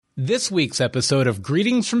This week's episode of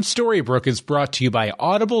Greetings from Storybrooke is brought to you by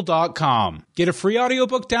Audible.com. Get a free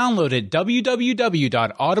audiobook download at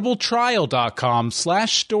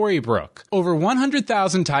www.audibletrial.com/Storybrooke. Over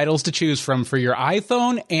 100,000 titles to choose from for your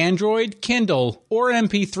iPhone, Android, Kindle, or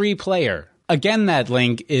MP3 player. Again, that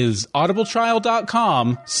link is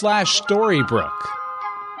audibletrial.com/Storybrooke.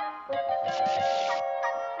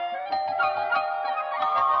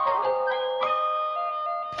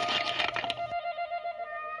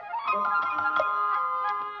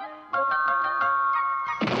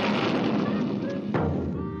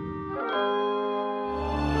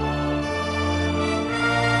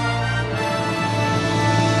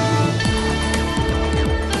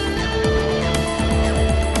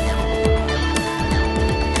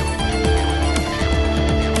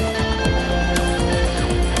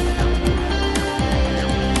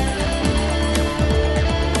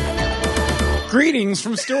 Greetings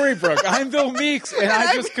from Storybrooke. I'm Bill Meeks, and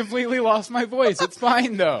I just completely lost my voice. It's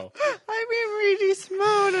fine, though. I'm Reedy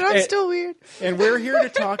Simone, and I'm still weird. And we're here to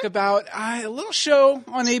talk about a little show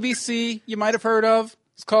on ABC you might have heard of.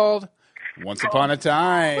 It's called Once Upon a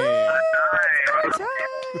Time.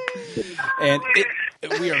 And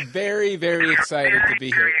we are very, very excited to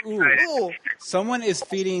be here. Ooh. Someone is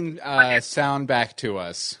feeding sound back to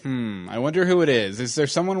us. I wonder who it is. Is there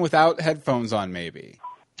someone without headphones on, maybe?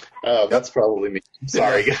 That's probably me.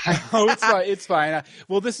 Sorry, guys. It's fine.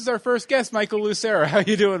 Well, this is our first guest, Michael Lucero. How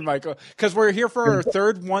you doing, Michael? Because we're here for our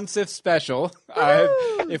third Once If special,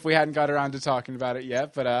 if we hadn't got around to talking about it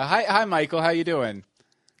yet. But hi, Michael. How you doing?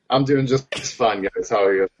 I'm doing just fine, guys. How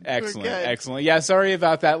are you? Excellent. Yeah, sorry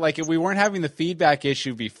about that. Like, we weren't having the feedback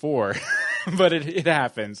issue before, but it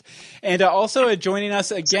happens. And also joining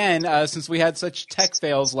us again, since we had such tech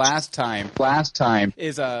fails last time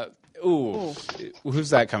is who's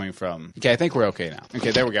that coming from? Okay, I think we're okay now. Okay,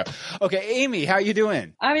 there we go. Okay, Amy, how you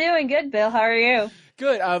doing? I'm doing good, Bill. How are you?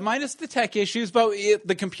 Good. Minus the tech issues, but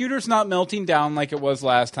the computer's not melting down like it was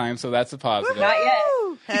last time, so that's a positive. Not yet.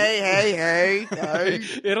 Hey.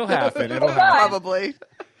 It'll happen. Probably.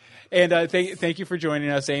 And thank you for joining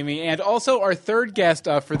us, Amy. And also our third guest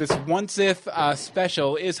for this Once If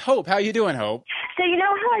special is Hope. How you doing, Hope? So you know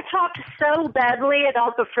how I talked so badly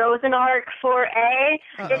about the Frozen arc for A?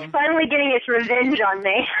 It's finally getting its revenge on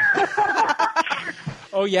me.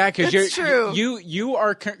 Oh yeah, because true. You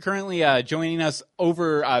are currently joining us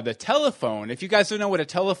over the telephone. If you guys don't know what a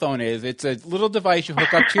telephone is, it's a little device you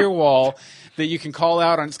hook up to your wall that you can call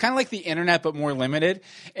out on. It's kind of like the internet but more limited.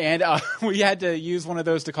 And we had to use one of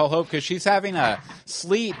those to call Hope because she's having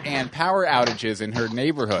sleet and power outages in her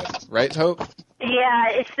neighborhood. Right, Hope? Yeah,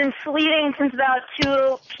 it's been sleeting since about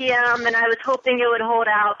 2 p.m., and I was hoping it would hold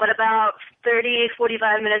out, but about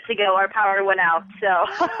 45 minutes ago, our power went out, so.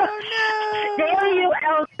 Oh, no. Damn you,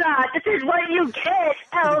 Elsa! This is what you get,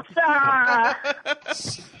 Elsa!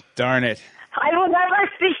 Darn it. I will never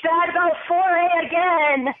speak bad about 4A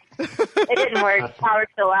again! It didn't work. Power's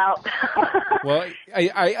still out. Well,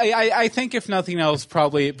 I think if nothing else,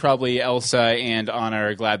 probably Elsa and Anna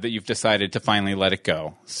are glad that you've decided to finally let it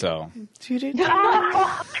go. So. Interesting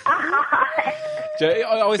enough,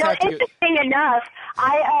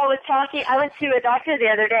 I went to a doctor the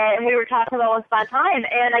other day, and we were talking about Once Upon a Time,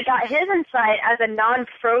 and I got his insight as a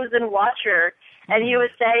non-Frozen watcher, and he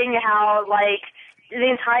was saying how, like, the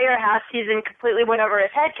entire half season completely went over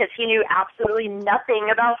his head because he knew absolutely nothing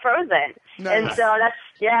about Frozen. Nice. And so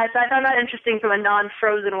so I found that interesting from a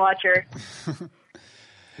non-Frozen watcher.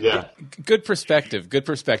 Yeah. Good perspective.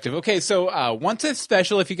 Okay, so Once If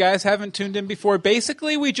special, if you guys haven't tuned in before,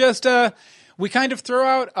 basically we just we kind of throw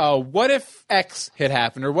out what if X had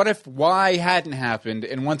happened or what if Y hadn't happened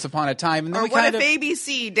in Once Upon a Time, and then what if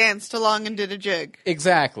ABC danced along and did a jig?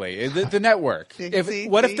 Exactly, the network.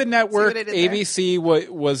 What if the network ABC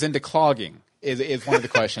was into clogging? Is one of the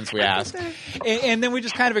questions we ask. And then we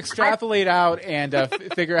just kind of extrapolate out and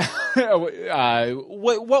figure out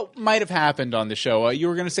what might have happened on the show. You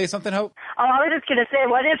were going to say something, Hope? Oh, I was just going to say,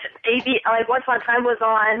 what if Once Upon a Time was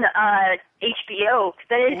on HBO?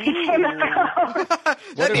 Then it came out.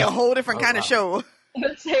 That'd be a whole different kind of show. I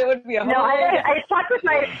would say it would be a whole... No, I talked with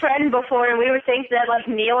my friend before, and we were thinking that, like,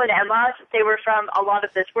 Neil and Emma, since they were from a lot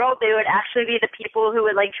of this world, they would actually be the people who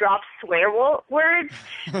would, like, drop swear words.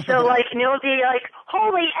 So, like, Neil would be like,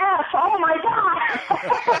 holy F, oh my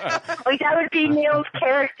God! Like, that would be Neil's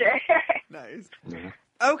character. Nice.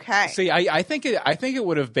 Okay. See, I think it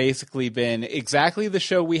would have basically been exactly the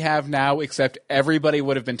show we have now, except everybody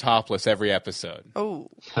would have been topless every episode. Oh.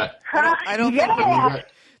 I don't think...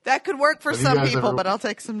 That could work for some people, but I'll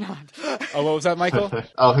take some not. Oh, what was that, Michael?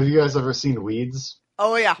 Have you guys ever seen Weeds?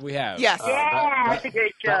 Oh yeah, We have. Yes. That's a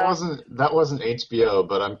great show. That wasn't HBO,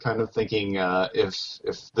 but I'm kind of thinking if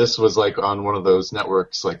this was like on one of those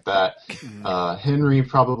networks like that, Henry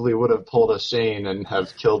probably would have pulled a Shane and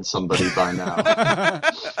have killed somebody by now.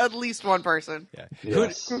 At least one person. Yeah.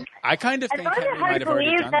 Yes. I kind of I think find Henry it hard might to have already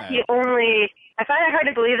believe done that that. I find it hard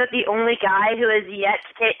to believe that the only guy who has yet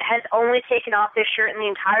to has only taken off his shirt in the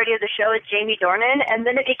entirety of the show is Jamie Dornan, and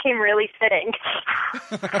then it became really fitting.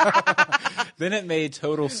 Then it made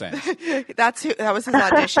total sense. That was his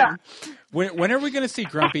audition. When are we going to see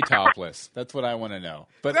Grumpy topless? That's what I want to know.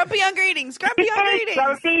 But Grumpy on greetings. Grumpy on greetings.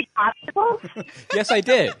 Grumpy Popsicles? yes, I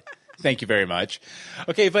did. Thank you very much.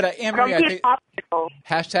 Okay, but Anne-Marie, I Grumpy think Popsicles.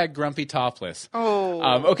 hashtag Grumpy topless. Oh.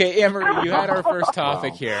 Okay, Anne-Marie, you had our first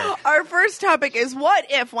topic here. Our first topic is what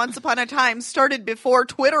if Once Upon a Time started before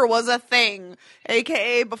Twitter was a thing,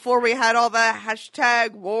 aka before we had all the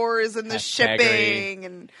hashtag wars and the Hashtaggery. shipping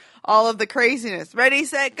and all of the craziness. Ready,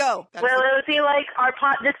 set, go. Well, it would be like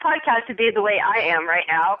this podcast would be the way I am right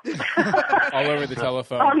now. All over the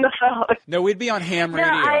telephone. On the phone. No, we'd be on ham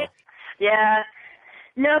radio. Yeah.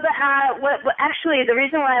 No, but what actually, the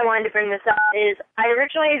reason why I wanted to bring this up is I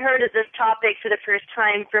originally heard of this topic for the first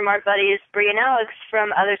time from our buddies Bree and Alex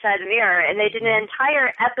from Other Side of the Mirror, and they did an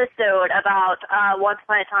entire episode about Once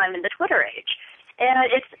Upon a Time in the Twitter age.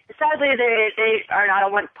 And it's sadly they are not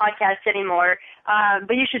on one podcast anymore,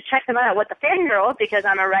 but you should check them out. What the Fangirl, because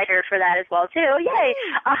I'm a writer for that as well too. Yay!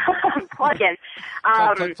 Plug in.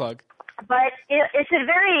 Plug. But it's a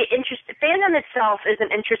very interesting fandom itself is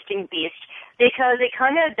an interesting beast because it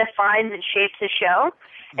kind of defines and shapes a show.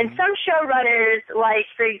 Mm-hmm. And some showrunners, like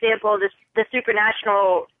for example, the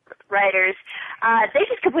Supernatural writers, they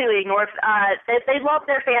just completely ignore. They love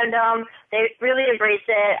their fandom. They really embrace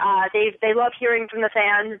it. They love hearing from the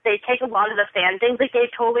fans. They take a lot of the fan things. Like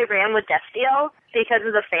they totally ran with Death Deal because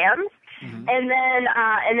of the fans. Mm-hmm. And then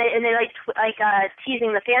they like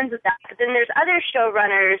teasing the fans with that. But then there's other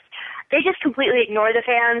showrunners. They just completely ignore the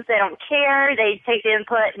fans. They don't care. They take the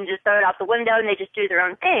input and just throw it out the window, and they just do their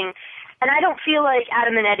own thing. And I don't feel like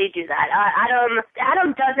Adam and Eddie do that.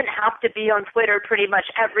 Adam doesn't have to be on Twitter pretty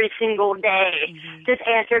much every single day, just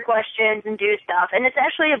answer questions and do stuff. And it's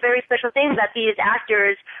actually a very special thing that these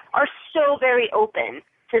actors are so very open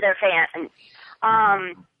to their fans.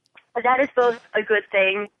 That is both a good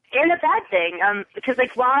thing and a bad thing, because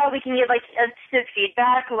like while we can give like instant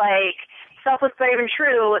feedback, like Selfless, Brave, and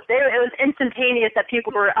True, it was instantaneous that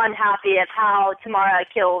people were unhappy at how Tamara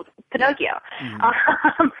killed Pinocchio.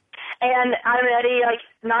 Mm-hmm. And Adam and Eddie, like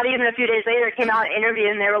not even a few days later, came out and interviewed,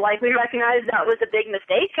 and they were like, "We recognize that was a big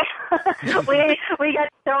mistake. we got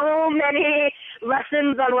so many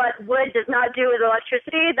lessons on what wood does not do with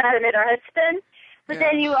electricity that it made our heads spin." But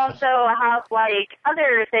then you also have like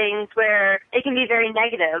other things where it can be very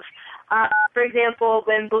negative. For example,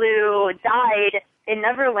 when Blue died in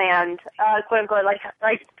Neverland, quote unquote, like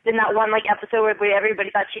in that one like episode where everybody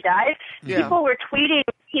thought she died, people were tweeting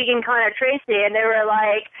Keegan Connor Tracy, and they were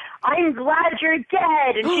like, "I'm glad you're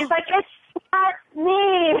dead," and she's like, "It's not me."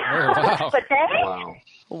 Oh, wow. But they,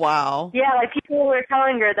 wow, yeah, like people were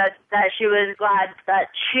telling her that she was glad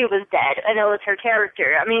that she was dead, and it was her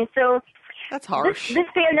character. I mean, so that's harsh. This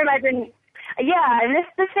fandom and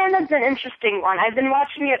this fandom's an interesting one. I've been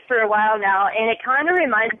watching it for a while now, and it kind of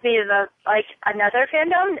reminds me of another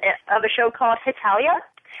fandom of a show called Hitalia.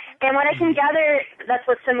 And what I can gather, that's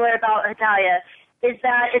what's similar about Hitalia, is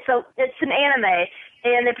that it's an anime,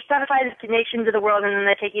 and they personify the nations of the world, and then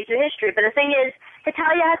they take you through history. But the thing is,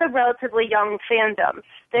 Hitalia has a relatively young fandom.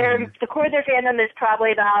 The core of their fandom is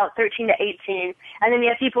probably about 13 to 18, and then you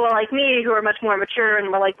have people like me who are much more mature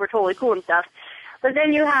and we're totally cool and stuff. But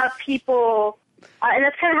then you have people, and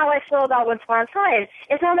that's kind of how I feel about Once Upon a Time.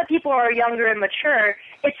 It's not that people are younger and mature,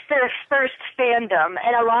 it's their first fandom,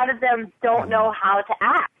 and a lot of them don't know how to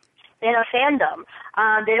act in a fandom.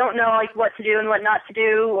 They don't know what to do and what not to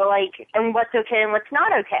do, or and what's okay and what's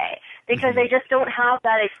not okay, because they just don't have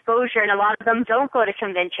that exposure, and a lot of them don't go to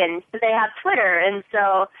conventions. They have Twitter, and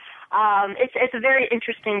so it's a very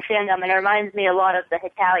interesting fandom, and it reminds me a lot of the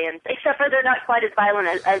Italians, except for they're not quite as violent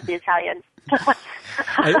as the Italians.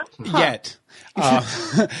 Yet.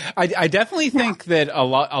 I definitely think that a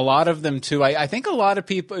lot of them too. I think a lot of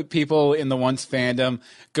people in the Once fandom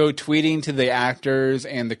go tweeting to the actors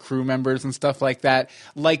and the crew members and stuff like that,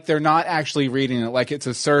 like they're not actually reading it, like it's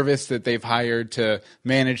a service that they've hired to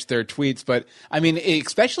manage their tweets. But I mean,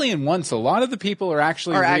 especially in Once, a lot of the people are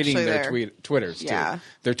actually reading their Twitters too. Yeah.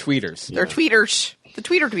 They're tweeters. They're tweeters. The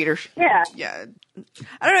tweeters. Yeah. Yeah.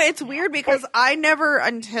 I don't know. It's weird because I never,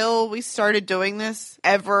 until we started doing this,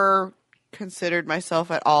 ever considered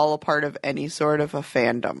myself at all a part of any sort of a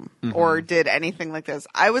fandom or did anything like this.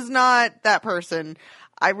 I was not that person.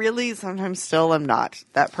 I really sometimes still am not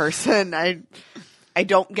that person. I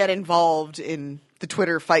don't get involved in the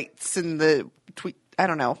Twitter fights and the tweet. I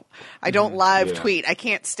don't know. I don't live tweet. I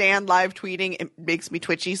can't stand live tweeting. It makes me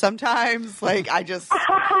twitchy sometimes. Like, I just... I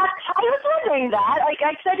was wondering that. Like,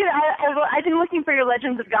 I've been looking for your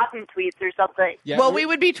Legends of Gotham tweets or something. Yeah, well, we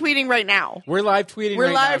would be tweeting right now. We're live tweeting We're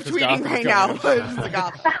right live now. tweeting right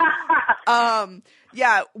now.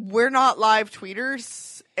 Yeah, we're not live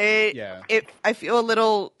tweeters. I feel a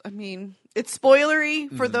little, I mean, it's spoilery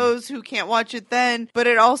for those who can't watch it then, but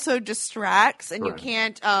it also distracts and you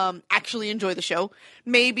can't actually enjoy the show.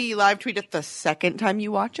 Maybe live tweet it the second time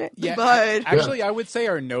you watch it. Yeah, but actually, I would say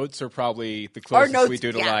our notes are probably the closest we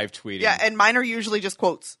do to live tweeting. Yeah, and mine are usually just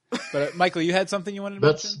quotes. But Michael, you had something you wanted to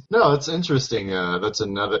mention? No, it's interesting. It's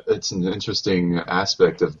an interesting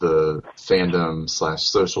aspect of the fandom /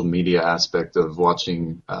 social media aspect of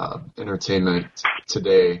watching entertainment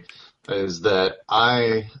today. Is that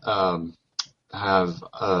I have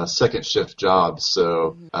a second shift job,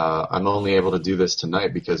 so I'm only able to do this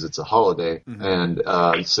tonight because it's a holiday. And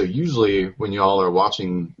so usually when y'all are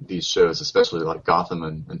watching these shows, especially like Gotham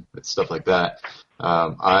and stuff like that,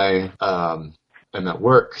 I am at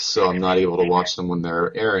work, so I'm not able to watch them when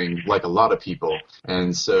they're airing like a lot of people.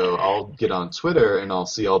 And so I'll get on Twitter and I'll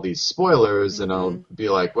see all these spoilers and I'll be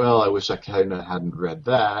like, well, I wish I kind of hadn't read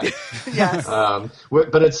that. Yes.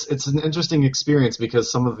 But it's an interesting experience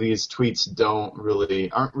because some of these tweets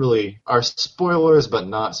are spoilers, but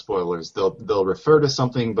not spoilers. They'll refer to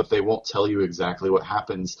something, but they won't tell you exactly what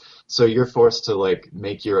happens. So you're forced to like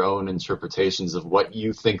make your own interpretations of what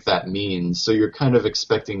you think that means. So you're kind of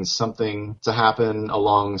expecting something to happen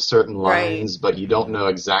along certain lines, but you don't know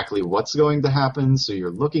exactly what's going to happen, so you're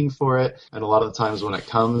looking for it, and a lot of the times when it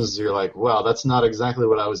comes, you're like, wow, that's not exactly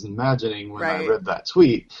what I was imagining when I read that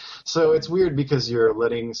tweet. So it's weird because you're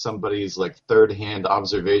letting somebody's like third-hand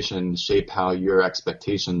observation shape how your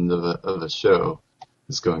expectation of a show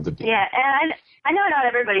is going to be. Yeah, and I know not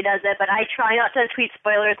everybody does it, but I try not to tweet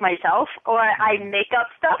spoilers myself, or I make up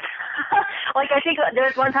stuff. Like, I think there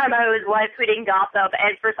was one time I was live tweeting Gotham,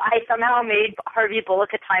 and first I somehow made Harvey Bullock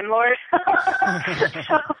a Time Lord.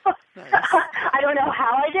 So, I don't know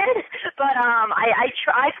how I did, but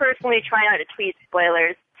I personally try not to tweet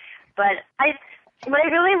spoilers. But what I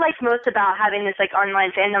really liked most about having this like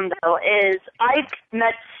online fandom though is I've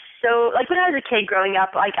met like when I was a kid growing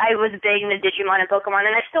up, like I was big into Digimon and Pokemon,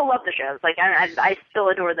 and I still love the shows. Like I still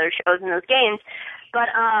adore those shows and those games. But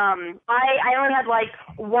I only had like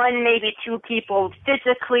one, maybe two people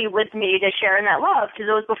physically with me to share in that love because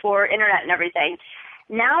it was before internet and everything.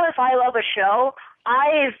 Now, if I love a show,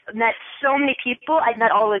 I've met so many people. I've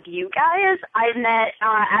met all of you guys. I've met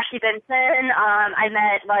Ashley Benson. I've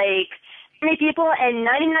met like many people, and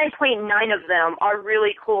 99.9 of them are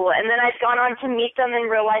really cool. And then I've gone on to meet them in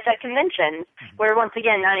real life at conventions, where once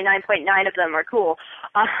again 99.9 of them are cool.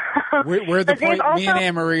 We're the point. Me and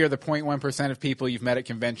Anne Marie are the 0.1% of people you've met at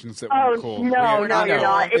conventions that were cool. No, you're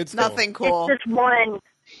not. It's nothing cool.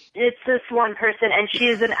 It's this one person, and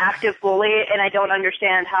she's an active bully, and I don't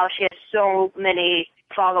understand how she has so many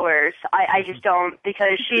followers. I just don't,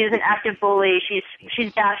 because she's an active bully.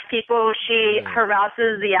 She's bashed people. She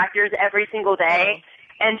harasses the actors every single day,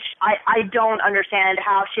 and I don't understand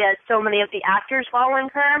how she has so many of the actors following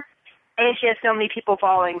her, and she has so many people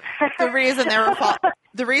following her.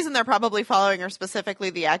 The reason they're probably following her, specifically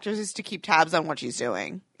the actors, is to keep tabs on what she's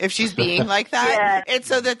doing. If she's being like that, it's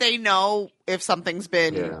so that they know if something's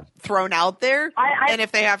been thrown out there, and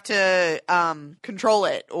if they have to control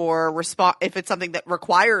it or respond, if it's something that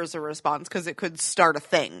requires a response, because it could start a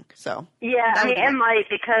thing. So and Mike,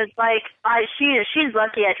 because like she's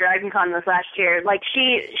lucky at Dragon Con this last year. Like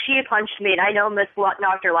she punched me, and I know Miss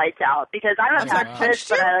knocked her lights out because I'm a pacifist,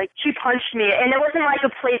 but she punched me, and it wasn't like a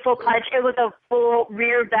playful punch. It was a full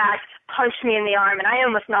rear back punch me in the arm, and I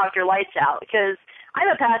almost knocked her lights out because I'm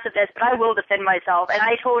a pacifist, but I will defend myself. And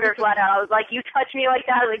I told her flat out, I was like, you touch me like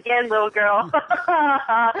that again, little girl.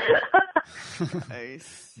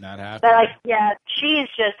 Nice. Not happening. But like, yeah, she's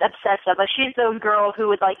just obsessive. Like, she's the girl who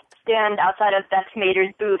would like stand outside of Beth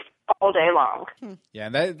Mader's booth all day long. Yeah,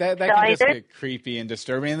 that can just get creepy and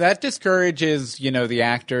disturbing. And that discourages, the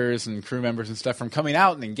actors and crew members and stuff from coming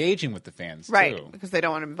out and engaging with the fans, too. Because they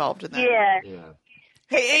don't want to be involved in that. Yeah.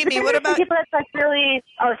 Hey, Amy, what about... people that's like really...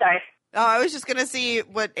 Oh, sorry. Oh, I was just going to see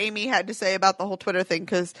what Amy had to say about the whole Twitter thing,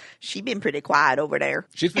 because she's been pretty quiet over there.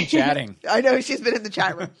 She's been chatting. I know, she's been in the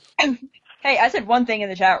chat room. Hey, I said one thing in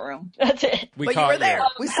the chat room. That's it. But you were there.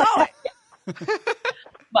 We saw it.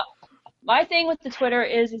 My thing with the Twitter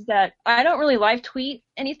is that I don't really live tweet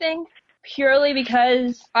anything purely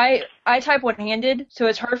because I type one-handed, so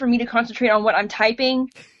it's hard for me to concentrate on what I'm typing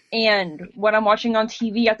and what I'm watching on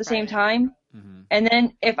TV at the same time. Mm-hmm. And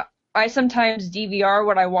then if I sometimes DVR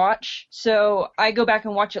what I watch, so I go back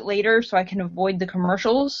and watch it later so I can avoid the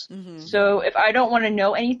commercials. Mm-hmm. So if I don't want to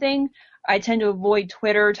know anything, I tend to avoid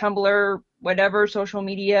Twitter, Tumblr, whatever social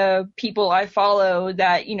media people I follow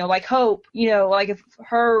that, like Hope, like if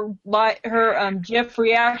her GIF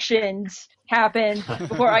reactions happen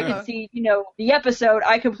before I can see, the episode,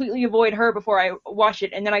 I completely avoid her before I watch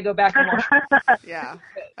it, and then I go back and watch it. Yeah,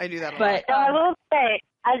 I do that a lot. But I will say,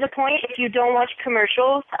 as a point, if you don't watch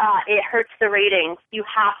commercials, it hurts the ratings. You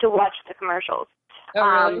have to watch the commercials.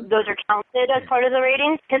 Oh, really? Those are counted as part of the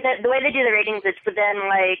ratings, because the way they do the ratings, it's within,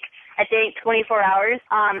 I think 24 hours,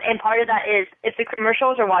 and part of that is if the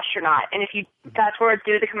commercials are watched or not. And if you fast forward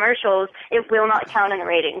through the commercials, it will not count in the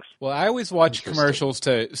ratings. Well, I always watch commercials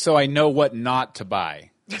so I know what not to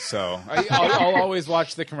buy. So I'll always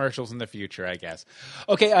watch the commercials in the future, I guess.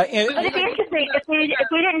 Okay. But it'd be interesting if we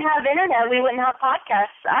didn't have internet, we wouldn't have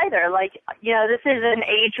podcasts either. This is an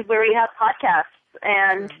age where we have podcasts,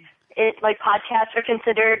 and podcasts are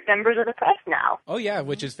considered members of the press now. Oh yeah,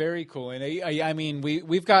 which is very cool. And I mean,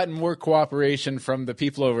 we've gotten more cooperation from the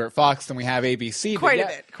people over at Fox than we have ABC. Quite a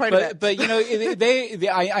bit. But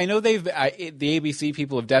I know the ABC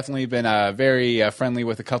people have definitely been very friendly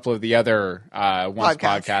with a couple of the other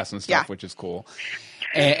podcasts and stuff, which is cool.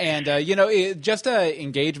 And just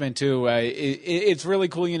engagement too. It's really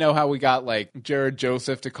cool. How we got Jared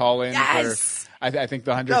Joseph to call in for I think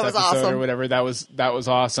the 100th episode awesome. Or whatever. That was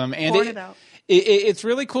awesome. And it's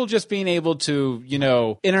really cool just being able to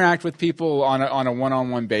interact with people on a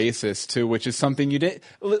one-on-one basis too, which is something you did.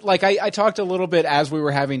 I talked a little bit as we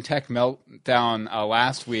were having Tech Meltdown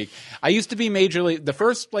last week. I used to be majorly the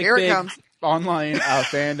first big online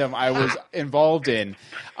fandom I was involved in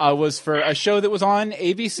was for a show that was on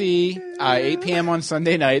ABC 8 p.m. on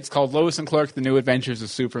Sunday nights called Lois and Clark: The New Adventures of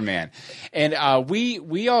Superman. And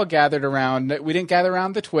we all gathered around. We didn't gather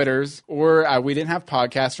around the Twitters, or we didn't have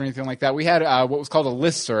podcasts or anything like that. We had what was called a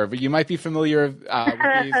listserv. You might be familiar with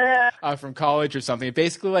these from college or something.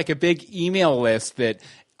 Basically like a big email list that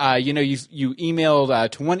you emailed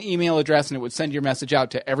to one email address and it would send your message out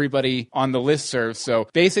to everybody on the listserv. So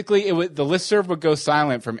basically the listserv would go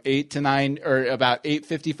silent from 8 to 9 or about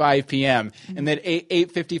 8:55 p.m. And then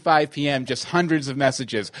 8:55 p.m. just hundreds of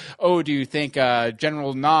messages. Oh, do you think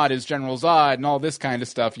General Nod is General Zod and all this kind of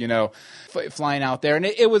stuff, flying out there. And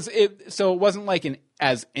so it wasn't like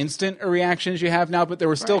as instant a reaction as you have now, but there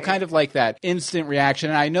was still kind of like that instant reaction.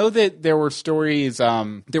 And I know that there were stories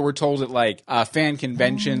that were told at fan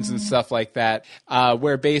conventions and stuff like that,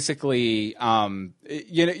 where basically,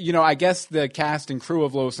 I guess the cast and crew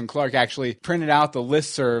of Lois and Clark actually printed out the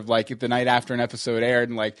listserv the night after an episode aired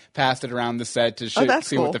and passed it around the set to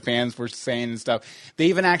see what the fans were saying and stuff. They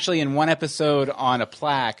even actually in one episode on a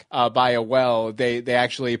plaque by a well, they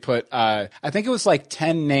actually put I think it was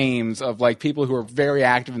 10 names of people who were very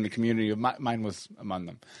active in the community. Mine was among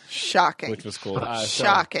them. Shocking. Which was cool.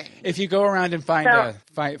 Shocking. So if you go around and find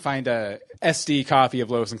a SD copy of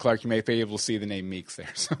Lois and Clark, you may be able to see the name Meeks there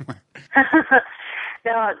somewhere.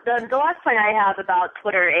 No, the last point I have about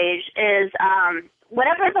Twitter age is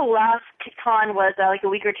whatever the last con was a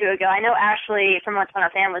week or two ago. I know Ashley from Once Upon a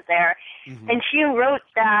Fan was there, and she wrote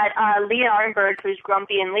that Leah Arnberg, who's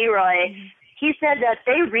Grumpy and Leroy, he said that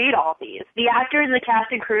they read all these. The actors, the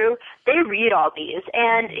cast and crew, they read all these.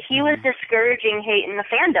 And he was discouraging hate in the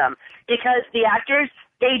fandom because the actors,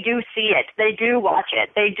 they do see it. They do watch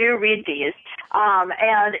it. They do read these.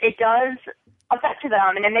 And it does affect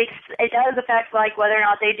them, and it does affect whether or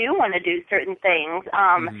not they do want to do certain things.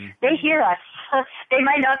 They hear us. They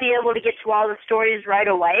might not be able to get to all the stories right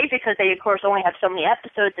away because they, of course, only have so many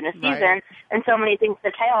episodes in a season and so many things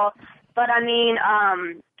to tell. But, I mean,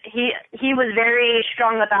 he was very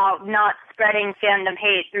strong about not spreading fandom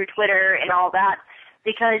hate through Twitter and all that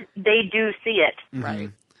because they do see it. Right.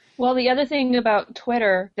 Well, the other thing about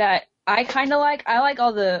Twitter that I kind of I like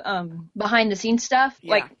all the behind the scenes stuff.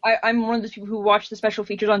 Yeah. I'm one of those people who watch the special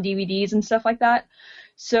features on DVDs and stuff like that.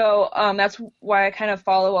 So that's why I kind of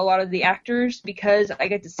follow a lot of the actors because I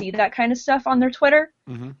get to see that kind of stuff on their Twitter.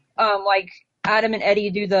 Adam and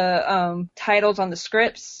Eddie do the titles on the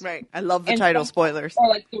scripts. Right. I love the title spoilers.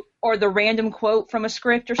 Or the random quote from a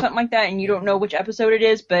script or something like that, and you don't know which episode it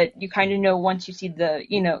is, but you kind of know once you see the,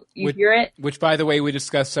 hear it. Which, by the way, we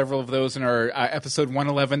discussed several of those in our episode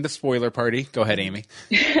 111, The Spoiler Party. Go ahead, Amy.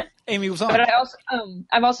 Amy was on. But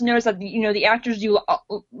I've also noticed that, the actors do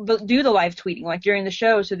the live tweeting, during the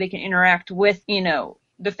show so they can interact with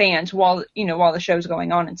the fans while the show's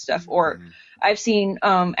going on and stuff. Or I've seen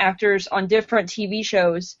actors on different TV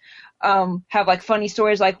shows have like funny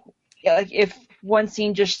stories, like if one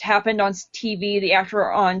scene just happened on TV, the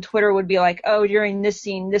actor on Twitter would be like, "Oh, during this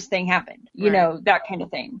scene, this thing happened," that kind of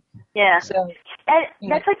thing. Yeah. So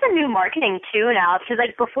and that's like the new marketing too now, because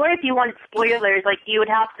like before, if you wanted spoilers, like you would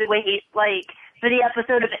have to wait like for the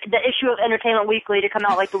episode of the issue of Entertainment Weekly to come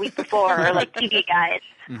out like the week before, or like TV Guide,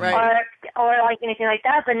 or like anything like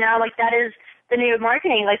that. But now like that is the new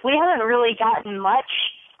marketing. Like we haven't really gotten much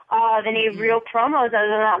of any real promos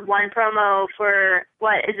other than that one promo for,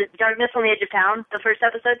 what is it, Darkness on the Edge of Town, the first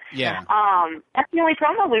episode? Yeah. That's the only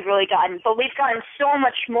promo we've really gotten, but we've gotten so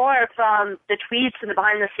much more from the tweets and the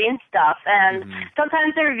behind-the-scenes stuff, and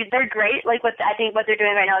sometimes they're great, like I think what they're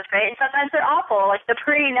doing right now is great, and sometimes they're awful, like the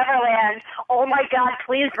pre-Neverland, oh my god,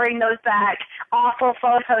 please bring those back, awful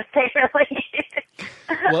photos they released.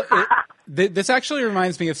 Well, this actually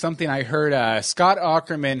reminds me of something I heard. Scott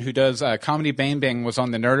Aukerman, who does Comedy Bang Bang, was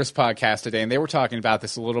on the Nerdist podcast today, and they were talking about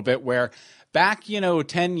this a little bit, where back,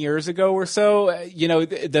 10 years ago or so,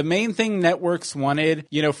 the main thing networks wanted,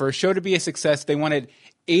 for a show to be a success, they wanted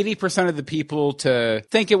 80% of the people to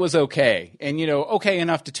think it was okay and, okay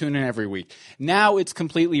enough to tune in every week. Now it's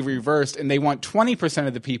completely reversed, and they want 20%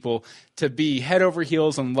 of the people to be head over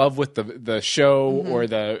heels in love with the show or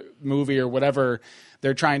the movie or whatever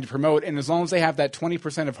they're trying to promote. And as long as they have that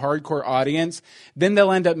 20% of hardcore audience, then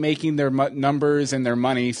they'll end up making their numbers and their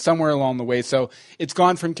money somewhere along the way. So it's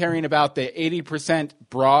gone from caring about the 80%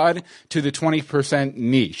 broad to the 20%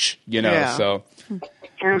 niche, so.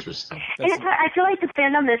 Interesting. And I feel like the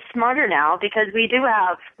fandom is smarter now because we do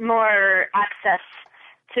have more access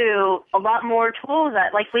to a lot more tools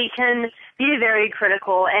that, like, we can be very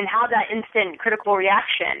critical and have that instant critical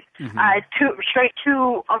reaction straight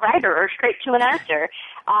to a writer or straight to an actor.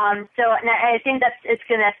 So and I think that it's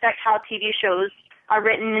going to affect how TV shows are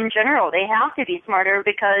written in general. They have to be smarter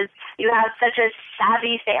because you have such a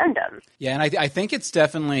savvy fandom. Yeah, and I think it's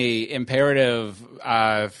definitely imperative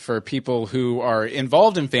for people who are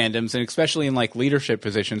involved in fandoms, and especially in like leadership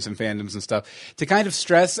positions in fandoms and stuff, to kind of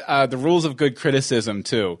stress the rules of good criticism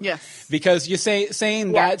too. Yes, because you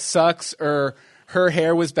saying that sucks or her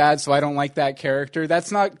hair was bad, so I don't like that character.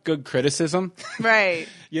 That's not good criticism. Right.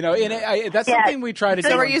 That's something we try to do.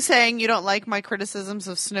 So are you saying you don't like my criticisms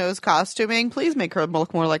of Snow's costuming? Please make her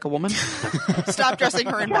look more like a woman. Stop dressing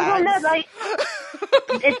her in bags.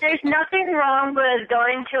 There's nothing wrong with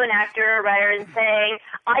going to an actor or writer and saying,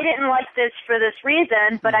 I didn't like this for this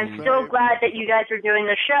reason, but I'm still glad that you guys are doing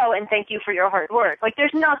the show, and thank you for your hard work. Like,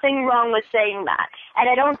 there's nothing wrong with saying that. And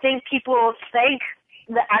I don't think people thank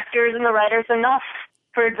the actors and the writers enough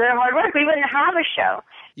for their hard work. We wouldn't have a show.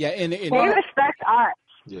 Yeah, and they respect us.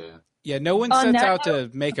 Yeah, no one sets out to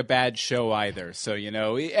make a bad show either. So,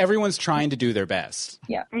 everyone's trying to do their best.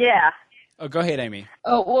 Yeah. Oh, go ahead, Amy.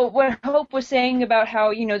 Oh, well, what Hope was saying about how,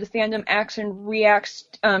 the fandom acts and reacts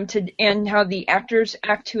and how the actors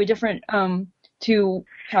act to a different, to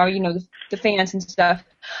how, the fans and stuff.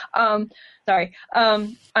 Sorry. I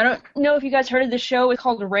don't know if you guys heard of the show. It's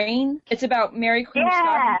called Rain. It's about Mary Queen of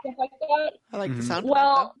Scots and stuff like that. I like the sound.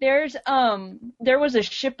 Well, there was a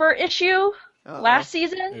shipper issue last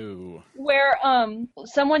season where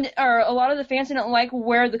someone or a lot of the fans didn't like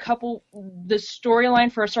where the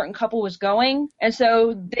storyline for a certain couple was going, and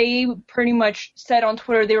so they pretty much said on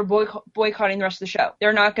Twitter they were boycotting the rest of the show.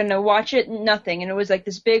 They're not going to watch it, nothing, and it was like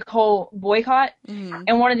this big whole boycott.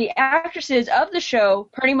 And one of the actresses of the show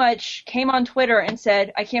pretty much came on Twitter and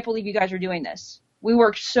said, "I can't believe you guys are doing this. We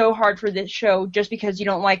worked so hard for this show. Just because you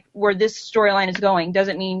don't like where this storyline is going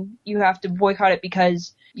doesn't mean you have to boycott it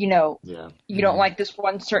because you don't like this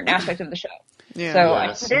one certain aspect of the show."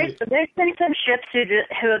 Yeah. So there's been some ships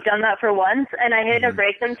who have done that for once, and I hate to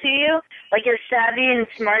break them to you. Like, as savvy and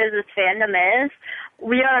smart as this fandom is,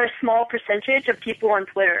 we are a small percentage of people on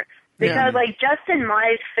Twitter. Because, like, just in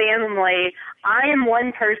my family, I am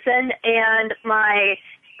one person, and my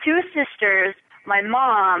two sisters, my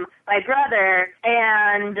mom, my brother,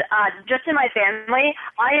 and just in my family,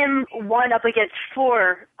 I am one up against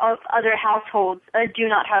 4 of other households that do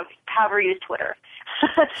not have or use Twitter.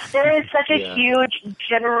 There is such a huge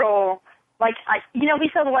general, like, we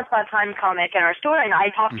sell the Once Upon a Time comic in our store, and I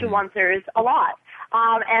talk to oncers a lot.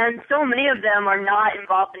 And so many of them are not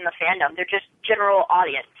involved in the fandom. They're just general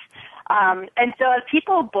audience. And so if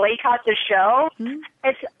people boycott the show,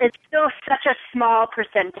 it's still such a small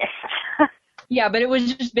percentage. Yeah, but it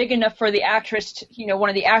was just big enough for the actress, one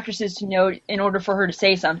of the actresses to know in order for her to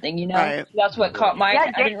say something, Right. That's what caught my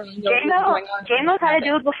attention. I didn't really know what was going on. JMO's had to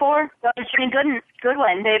do it before. Jimmy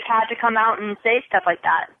Goodwin, they've had to come out and say stuff like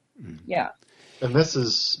that. Yeah. And this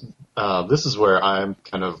is where I'm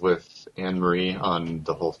kind of with Anne-Marie on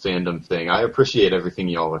the whole fandom thing. I appreciate everything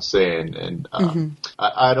y'all are saying, and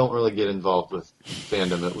I don't really get involved with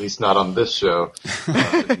fandom, at least not on this show,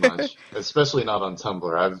 as much, especially not on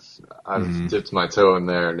Tumblr. I've dipped my toe in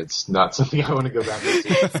there, and it's not something I want to go back into.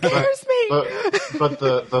 It scares me. But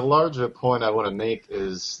the larger point I want to make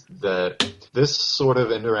is that this sort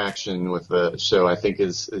of interaction with the show, I think,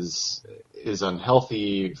 is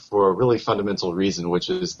unhealthy for a really fundamental reason, which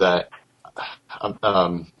is that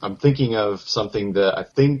I'm thinking of something that I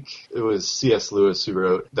think it was C.S. Lewis who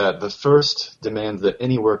wrote, that the first demand that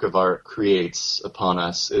any work of art creates upon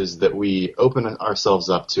us is that we open ourselves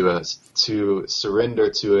up to surrender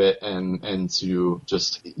to it, and to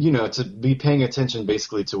just, to be paying attention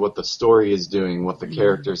basically to what the story is doing, what the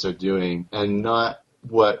characters are doing, and not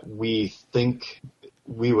what we think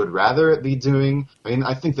we would rather it be doing. I mean,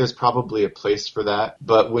 I think there's probably a place for that,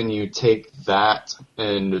 but when you take that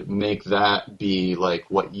and make that be like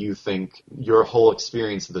what you think your whole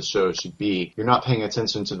experience of the show should be, you're not paying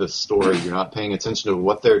attention to the story, you're not paying attention to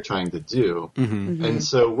what they're trying to do. And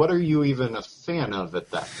so what are you even a fan of at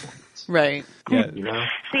that point? Right. Yeah.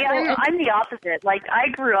 See, I'm the opposite. Like, I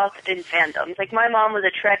grew up in fandoms. Like, my mom was a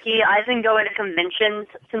Trekkie. I've been going to conventions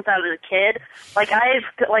since I was a kid. Like,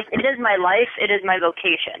 it is my life. It is my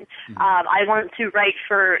vocation. I want to write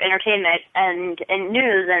for entertainment and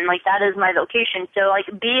news, and, like, that is my vocation. So, like,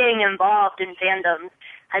 being involved in fandoms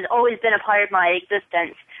has always been a part of my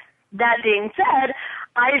existence. That being said,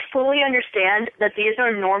 I fully understand that these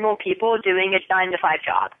are normal people doing a 9-to-5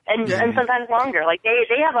 job, and sometimes longer. Like, they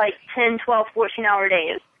have, like, 10, 12, 14-hour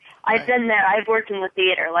days. I've been there. I've worked in the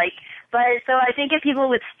theater. But so I think if people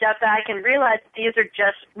would step back and realize that these are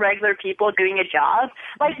just regular people doing a job,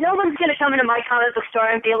 like, no one's going to come into my comic book store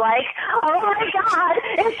and be like, oh, my God,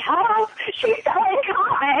 it's Hope. She's selling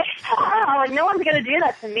comics. Oh, like, no one's going to do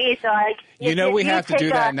that to me. So, like, we have to do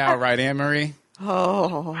that now, right, Anne-Marie?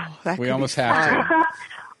 Oh, we almost have to.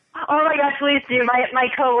 Oh my gosh, please do. My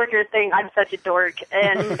coworkers think I'm such a dork,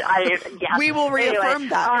 and we will reaffirm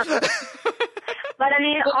that. But I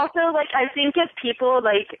mean, also, like, I think if people,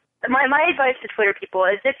 like, my advice to Twitter people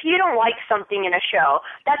is, if you don't like something in a show,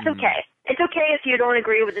 that's okay. It's okay if you don't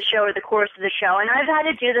agree with the show or the course of the show, and I've had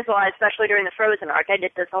to do this a lot, especially during the Frozen arc. I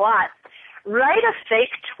did this a lot. Write a fake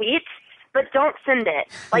tweet, but don't send it.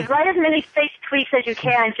 Like, write as many fake tweets as you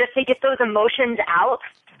can just to get those emotions out,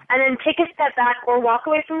 and then take a step back or walk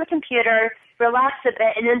away from the computer, relax a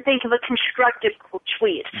bit, and then think of a constructive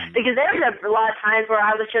tweet. Because there was a lot of times where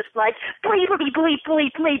I was just like, bleep, bleep, bleep,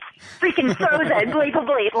 bleep, bleep, freaking Frozen, bleep,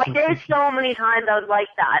 bleep. Like, there's so many times I was like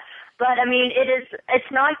that. But, I mean,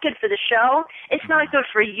 it's not good for the show. It's not good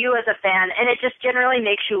for you as a fan, and it just generally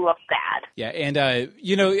makes you look bad. Yeah, and, a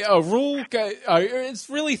rule, it's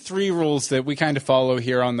really 3 rules that we kind of follow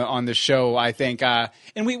here on the show, I think. And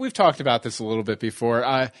we've talked about this a little bit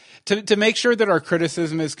before. To make sure that our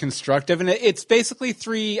criticism is constructive, and it's basically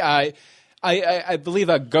 3, I believe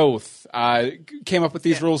Goethe came up with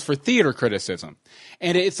these rules for theater criticism.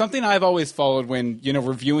 And it's something I've always followed when,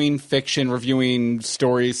 reviewing fiction, reviewing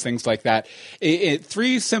stories, things like that.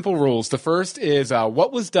 3 simple rules. The first is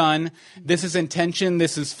what was done. This is intention.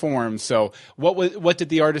 This is form. So what did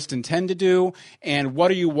the artist intend to do? And what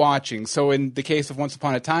are you watching? So in the case of Once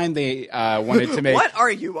Upon a Time, they wanted to make what are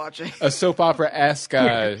you watching? A soap opera-esque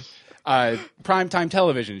primetime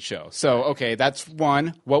television show. So, okay, that's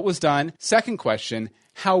 1. What was done? Second question,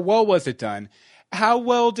 how well was it done? How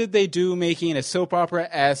well did they do making a soap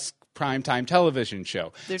opera-esque primetime television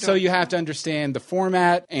show? So you have to understand the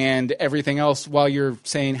format and everything else while you're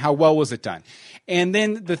saying how well was it done. And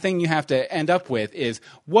then the thing you have to end up with is,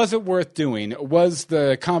 was it worth doing? Was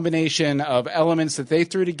the combination of elements that they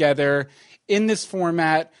threw together in this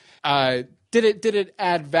format, did it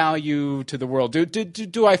add value to the world?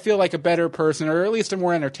 Do I feel like a better person, or at least a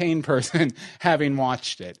more entertained person, having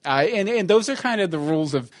watched it? And those are kind of the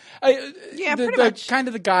rules of pretty much. Kind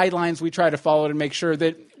of the guidelines we try to follow to make sure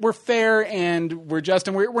that we're fair and we're just,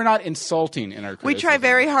 and we're not insulting in our criticism. We try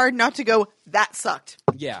very hard not to go, that sucked.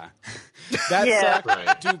 Yeah, that sucked.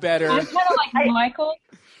 Right. Do better. I'm kind of like Michael.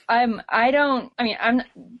 I'm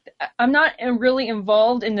not really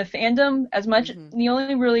involved in the fandom as much. Mm-hmm. The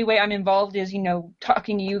only really way I'm involved is,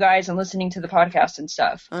 talking to you guys and listening to the podcast and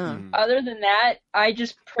stuff. Mm-hmm. Other than that, I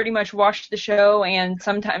just pretty much watch the show and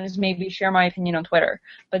sometimes maybe share my opinion on Twitter.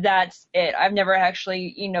 But that's it. I've never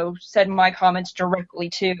actually, said my comments directly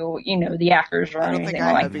to, the actors or anything like that. I don't think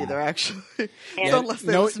I have either, actually. So unless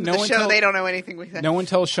they listen to the show, they don't know anything we said. No one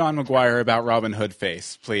tells Sean McGuire about Robin Hood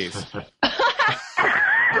face, please.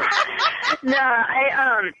 No,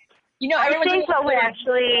 I everyone's think what would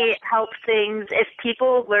actually help things if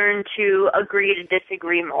people learn to agree to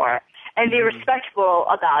disagree more and be respectful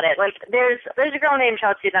about it. Like, there's a girl named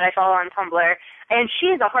Chelsea that I follow on Tumblr, and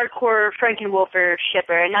she's a hardcore Frankenwolfer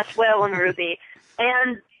shipper, and that's Whale and Ruby.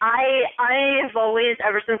 And I have always,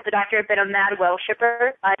 ever since the Doctor, been a mad Whale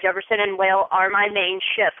shipper. Jefferson and Whale are my main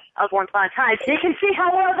ship of Once Upon a Time, so you can see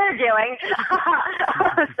how well they're doing.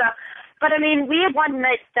 But I mean, we had one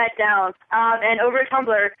night sat down, and over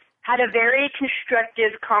Tumblr had a very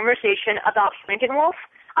constructive conversation about Frankenwolf,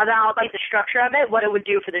 about like the structure of it, what it would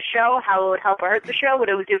do for the show, how it would help or hurt the show, what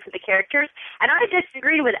it would do for the characters. And I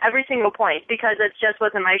disagreed with every single point because it just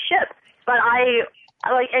wasn't my ship. But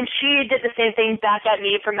and she did the same thing back at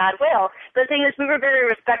me for Mad Whale. The thing is, we were very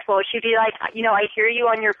respectful. She'd be like, I hear you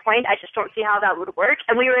on your point. I just don't see how that would work.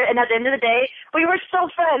 And at the end of the day, we were still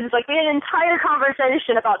friends. Like, we had an entire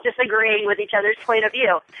conversation about disagreeing with each other's point of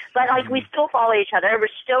view. But, like, we still follow each other. We're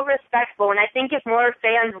still respectful. And I think if more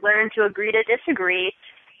fans learn to agree to disagree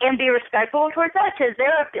and be respectful towards that, because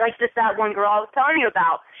like that one girl I was telling you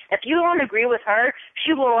about. If you don't agree with her,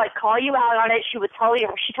 she will like call you out on it. She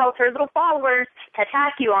tells her little followers to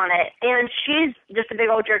attack you on it, and she's just a big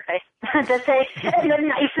old jerk face. To say in the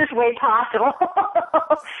nicest way possible.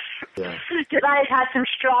 Yeah. Because I've had some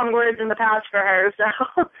strong words in the past for her. So,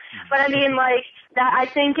 but I mean, like that. I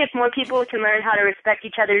think if more people can learn how to respect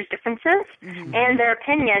each other's differences and their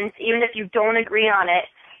opinions, even if you don't agree on it,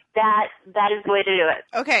 that is the way to do it.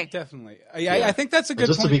 Okay. Definitely. I think that's a good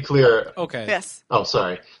Just point. to be clear. Okay. Yes. Oh,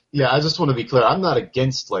 sorry. Yeah, I just want to be clear. I'm not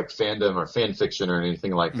against like fandom or fan fiction or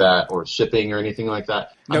anything like that, or shipping or anything like that.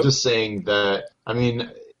 Nope. I'm just saying that. I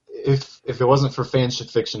mean, if it wasn't for fan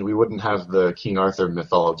fiction, we wouldn't have the King Arthur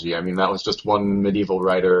mythology. I mean, that was just one medieval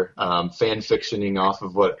writer fan fictioning off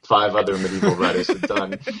of what 5 other medieval writers had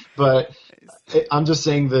done. But I'm just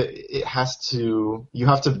saying that you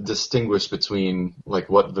have to distinguish between like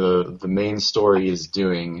what the main story is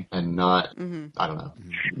doing and not. I don't know.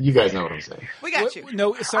 You guys know what I'm saying. We got you.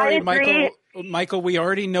 No, sorry, I agree. Michael, we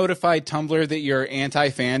already notified Tumblr that you're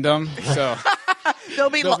anti-fandom, so They'll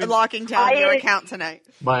be locking down your account tonight.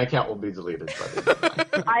 My account will be deleted by the end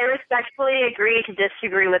of the night. I respectfully agree to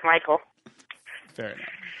disagree with Michael. fair enough.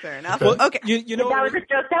 Fair enough. Well, Okay. You know, That was a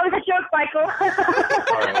joke. That was a joke, Michael.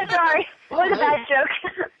 right. Sorry. It was a bad joke.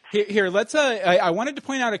 Here, let's. I wanted to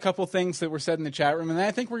point out a couple things that were said in the chat room, and then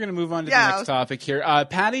I think we're going to move on to the next topic here.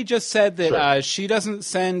 Patty just said that she doesn't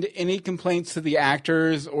send any complaints to the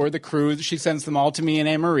actors or the crew. She sends them all to me and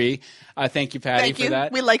Anne Marie. Thank you, Patty, for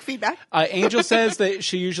that. We like feedback. Angel says that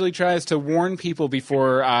she usually tries to warn people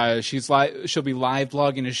before she'll be live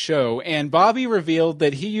blogging a show. And Bobby revealed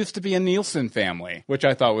that he used to be a Nielsen family, which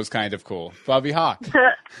I thought was kind of cool. Bobby Hawk.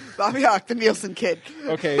 Bobby Hawk, the Nielsen kid.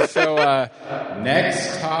 Okay, so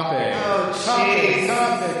next topic.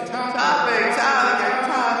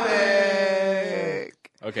 Topic.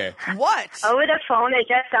 Okay. What? Over the phone, it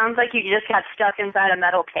just sounds like you just got stuck inside a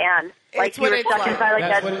metal can. Like It's you what were it's stuck like. inside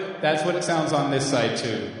like that. That's what it sounds on this side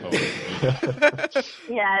too. Oh.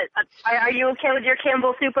 Yeah. Are you okay with your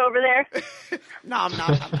Campbell soup over there? Nom.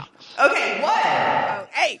 Okay, what?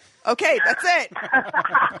 Hey, okay, that's it.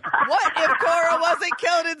 What if Cora wasn't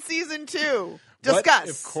killed in season 2? Discuss. What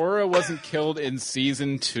if Cora wasn't killed in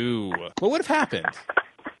season 2? What would have happened?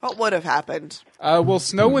 What would have happened? Well,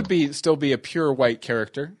 Snow would still be a pure white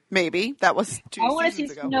character. Maybe. That was 2 I want to see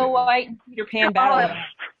seasons ago. Snow White and Peter Pan battle.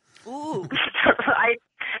 Ooh.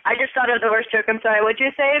 I just thought of the worst joke. I'm sorry. What'd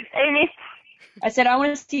you say, Amy? I said I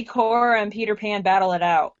want to see Cora and Peter Pan battle it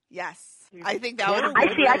out. Yes. I think that would have I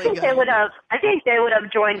been see. really I think good. they would have. I think they would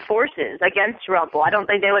have joined forces against Rumble. I don't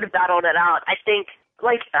think they would have battled it out. I think she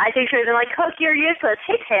would have been like, "Hook, you're useless.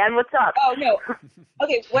 Hey, Tan, what's up?" Oh no.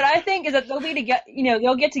 Okay, what I think is that they'll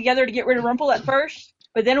get together to get rid of Rumple at first,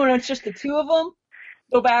 but then when it's just the two of them,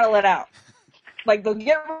 they'll battle it out. Like they'll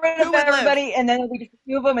get rid of Who would everybody, live? and then it'll be just the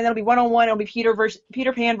two of them, and then it'll be 1-on-1. It'll be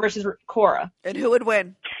Peter Pan versus Cora. And who would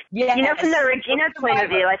win? Yeah. You know, from the Regina point of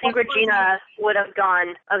view, I think Regina would have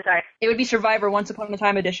gone. Oh, sorry. It would be Survivor Once Upon a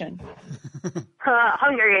Time edition.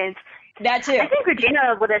 Hunger Games. That too. I think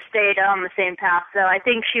Regina would have stayed on the same path, though. I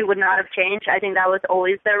think she would not have changed. I think that was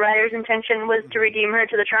always the writer's intention, was to redeem her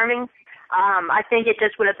to the Charming. I think it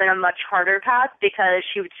just would have been a much harder path because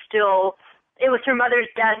she would still. It was her mother's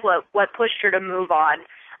death what pushed her to move on.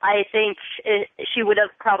 I think she would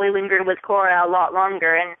have probably lingered with Cora a lot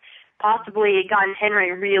longer and possibly gotten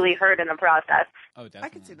Henry really hurt in the process. Oh, definitely. I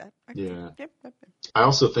can see that. Yeah. Yep. I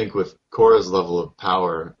also think with Korra's level of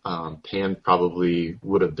power, Pan probably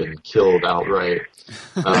would have been killed outright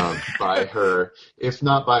by her. If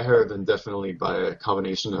not by her, then definitely by a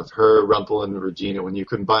combination of her, Rumple, and Regina. When you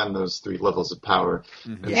combine those 3 levels of power,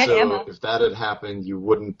 and so Emma. if that had happened, you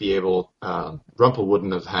wouldn't be able. Rumple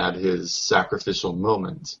wouldn't have had his sacrificial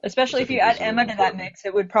moment. Especially if which you I add think is Emma really to that important. mix,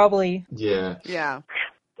 it would probably... Yeah. Yeah.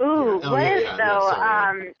 Ooh, Oh, what yeah, if yeah, though?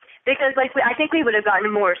 sorry. Because I think we would have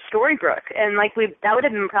gotten more Storybrooke, and that would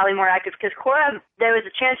have been probably more active. Because Korra, there was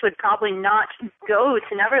a chance would probably not go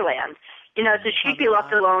to Neverland, so she'd be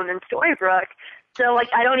left alone in Storybrooke. So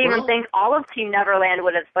I don't even think all of Team Neverland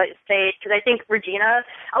would have stayed, because I think Regina.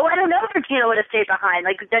 Oh, I don't know if Regina would have stayed behind.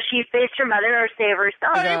 Does she face her mother or save her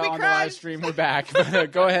son? On the live stream, we're back.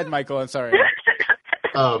 Go ahead, Michael. I'm sorry.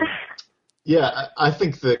 Yeah, I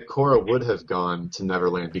think that Korra would have gone to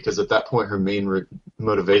Neverland because at that point her main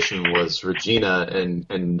motivation was Regina and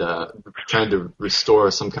trying to restore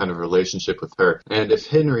some kind of relationship with her. And if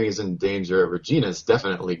Henry's in danger, Regina's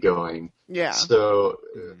definitely going. Yeah. So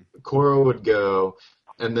Korra would go,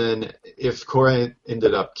 and then if Korra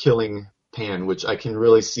ended up killing Pan, which I can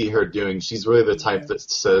really see her doing. She's really the type that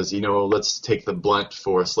says, let's take the blunt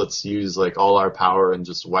force. Let's use all our power and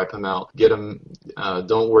just wipe him out. Get him.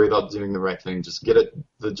 Don't worry about doing the right thing. Just get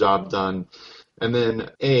the job done. And then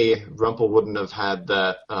Rumple wouldn't have had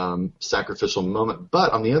that sacrificial moment.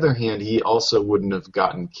 But on the other hand, he also wouldn't have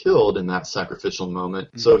gotten killed in that sacrificial moment.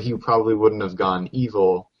 Mm-hmm. So he probably wouldn't have gone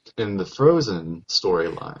evil in the Frozen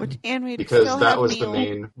storyline, because that was the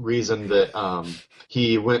main reason that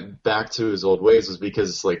he went back to his old ways, was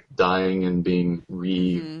because dying and being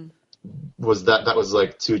was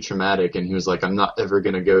too traumatic, and he was like, I'm not ever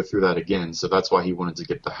going to go through that again. So that's why he wanted to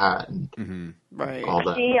get the hat and right. all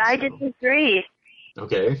that. See, I disagree.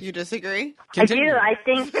 Okay. You disagree? Continue. I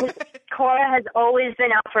do. I think Korra has always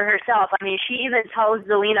been out for herself. I mean, she even tells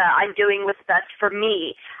Zelina, I'm doing what's best for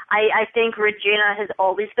me. I think Regina has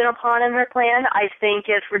always been a pawn in her plan. I think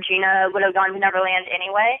if Regina would have gone to Neverland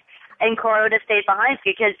anyway, and Korra would have stayed behind,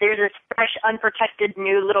 because there's this fresh, unprotected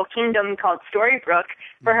new little kingdom called Storybrooke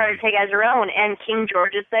for her to take as her own, and King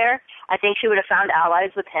George is there. I think she would have found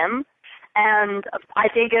allies with him. And I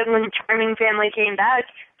think when the Charming family came back,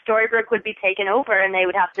 Storybrooke would be taken over, and they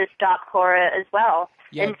would have to stop Korra as well.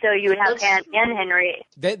 Yeah. And so you would have Pan and Henry.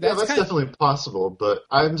 That's definitely possible, but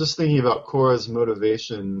I'm just thinking about Korra's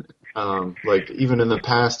motivation. Even in the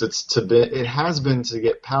past, it has been to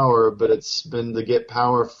get power, but it's been to get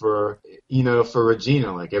power for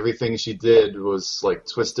Regina. Everything she did was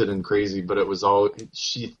twisted and crazy, but it was all,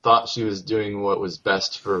 she thought she was doing what was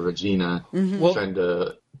best for Regina. Mm-hmm.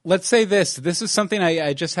 Well, let's say this. This is something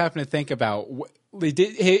I just happened to think about.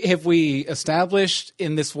 Have we established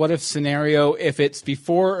in this what if scenario if it's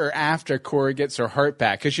before or after Korra gets her heart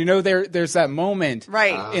back? Because there's that moment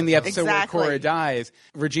in the episode where Korra dies.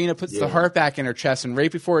 Regina puts the heart back in her chest, and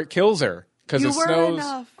right before it kills her, because it snows.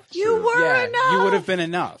 Enough. You were enough. You would have been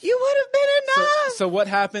enough. You would have been enough. So what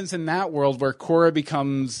happens in that world where Korra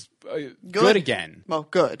becomes good again? Well,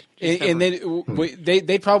 good. And then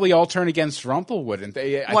they'd probably all turn against Rumple, wouldn't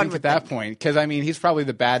they? I think at that point, because he's probably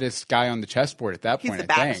the baddest guy on the chessboard at that point. He's the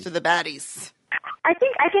baddest of the baddies. I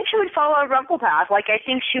think she would follow a Rumple path. I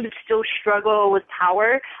think she would still struggle with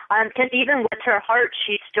power, because even with her heart,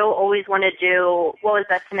 she still always want to do what was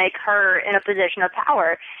best to make her in a position of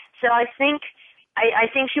power. So I think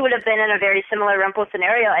she would have been in a very similar Rumple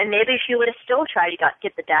scenario, and maybe she would have still tried to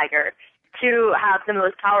get the dagger to have the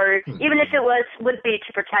most power, even if it would be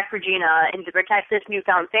to protect Regina and to protect this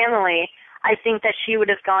newfound family. I think that she would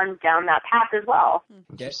have gone down that path as well.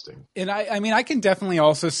 Interesting. And I can definitely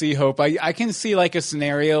also see hope. I can see a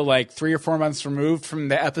scenario 3 or 4 months removed from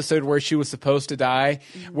the episode where she was supposed to die,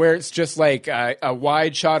 where it's just a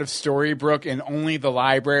wide shot of Storybrooke and only the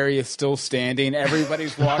library is still standing.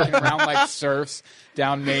 Everybody's walking around like serfs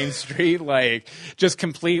down Main Street, just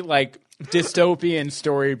complete dystopian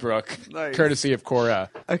Storybrooke, courtesy of Korra.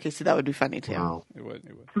 Okay, so that would be funny too. Wow. It would.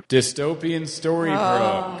 Dystopian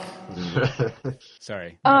Storybrooke.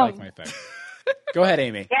 Sorry, I like my effect. Go ahead,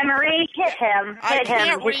 Amy. Yeah, Marie, hit him. Hit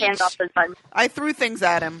him. His hands off his button. I threw things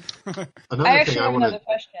at him. I actually have another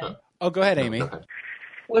question. Go ahead, Amy. Go ahead.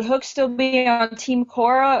 Would Hook still be on Team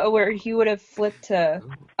Korra, or where he would have flipped to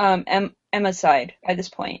Emma's side at this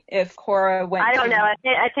point if Korra went. I don't know.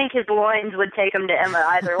 I think his loins would take him to Emma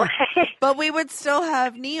either way. But we would still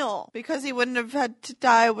have Neil because he wouldn't have had to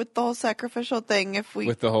die with the whole sacrificial thing if we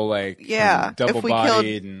with the whole double if we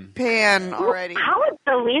bodied killed and Pan already. How would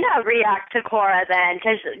Selena react to Korra then?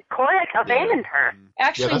 Because Korra abandoned her.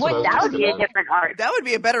 Actually, that's what I was That would be a about. different arc. That would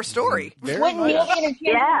be a better story. very wouldn't Neil much. be in Enchanted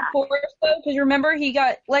Yeah. Forest though? Because remember he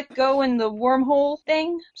got let go in the wormhole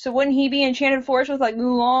thing. So wouldn't he be in Enchanted Forest with like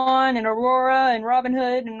Mulan and Aurora and Robin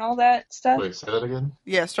Hood and all that stuff? Wait, say that again?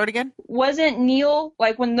 Yeah, start again. Wasn't Neil,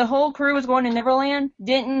 like when the whole crew was going to Neverland,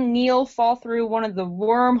 didn't Neil fall through one of the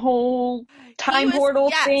wormhole time He was- portal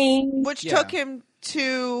yes, things? which Yeah. took him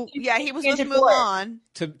to he was with Enchanted Forest. Mulan.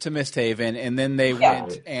 to Misthaven, and then they Yeah.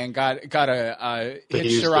 went and got a They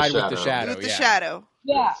hitched used a the ride with the shadow. shadow. With the yeah. shadow.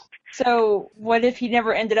 Yeah. So what if he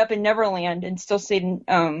never ended up in Neverland and still stayed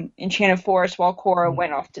in Enchanted Forest while Korra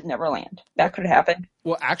went off to Neverland? That could have happened.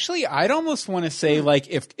 Well, actually, I'd almost want to say like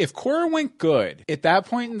if Korra went good at that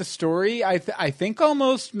point in the story, I think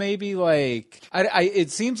almost maybe like it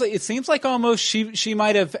seems like almost she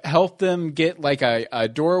might have helped them get like a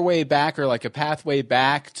doorway back or like a pathway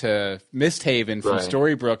back to Misthaven from Right.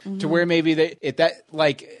 Storybrooke to where maybe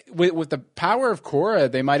with the power of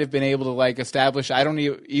Korra they might have been able to like establish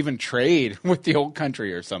even trade with the old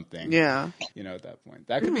country or something. Yeah. At that point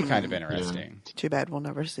that could be kind of interesting. Too bad we'll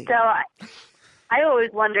never see. So I always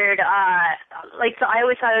wondered, so I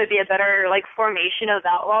always thought it would be a better, formation of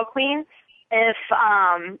Outlaw Queen if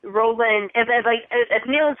Roland, if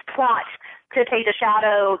Neil's plot to take the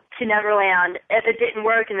Shadow to Neverland, if it didn't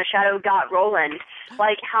work and the Shadow got Roland,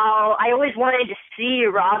 how I always wanted to see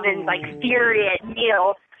Robin, fury at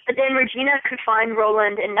Neil, but then Regina could find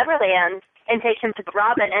Roland in Neverland and take him to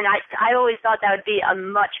Robin, and I always thought that would be a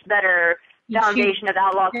much better foundation of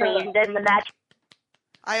Outlaw Queen than the match.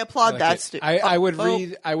 I applaud Like that. it. Stu. I would Oh.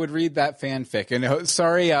 read that fanfic. And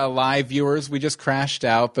sorry, live viewers, we just crashed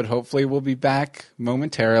out, but hopefully we'll be back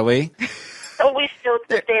momentarily. Always still to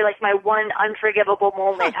this day, my one unforgivable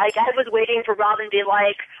moment. I was waiting for Robin to be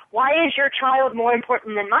like, "Why is your child more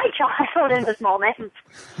important than my child in this moment?"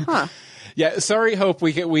 Huh. Yeah, sorry, Hope.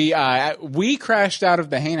 We crashed out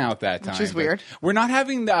of the hangout that time, Which is but weird. We're not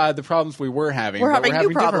having the problems we were having. We're but having we're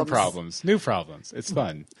new having different problems. New problems. It's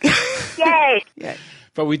fun, Yay! Yeah.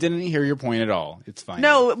 but we didn't hear your point at all. It's fine.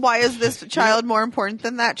 No, why is this child more important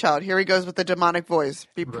than that child? Here he goes with the demonic voice.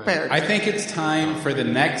 Be prepared. I think it's time for the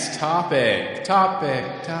next topic.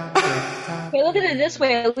 Okay, look at it this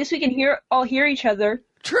way. At least we can all hear each other.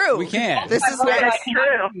 True. We can. This is That's nice.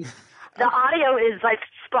 true. The audio is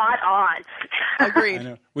spot on. I Agreed.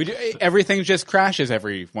 know. We do, everything just crashes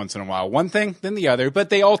every once in a while. One thing, then the other, but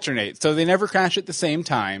they alternate, so they never crash at the same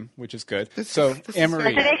time, which is good. So, this is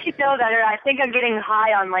Anne-Marie, It makes you feel better. I think I'm getting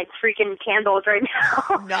high on freaking candles right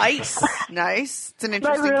now. Nice. Nice. It's an My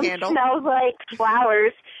interesting room candle. smells like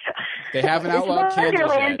flowers. they haven't It's outlawed candles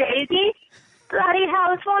Wonderland, yet. baby. Bloody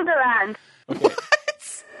hell, it's Wonderland. Okay.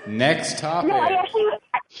 Next topic. No, I actually.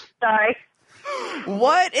 Sorry.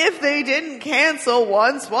 What if they didn't cancel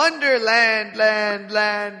Once Wonderland, land?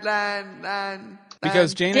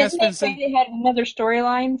 Because Jane Didn't they say Espenson they had another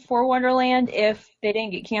storyline for Wonderland if they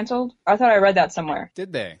didn't get canceled? I thought I read that somewhere.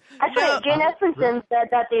 did they? Actually, Jane Espenson said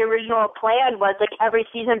that the original plan was every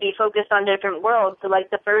season be focused on different worlds. So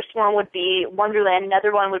the first one would be Wonderland,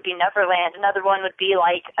 another one would be Neverland, another one would be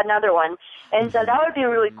another one. And so that would be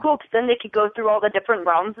really cool because then they could go through all the different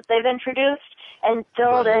realms that they've introduced and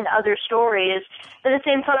filled in other stories. But at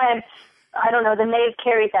the same time, I don't know, the Knave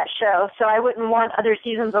carried that show, so I wouldn't want other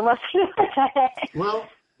seasons unless you Well,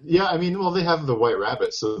 yeah, they have the White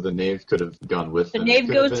Rabbit, so the Knave could have gone with The them. Knave It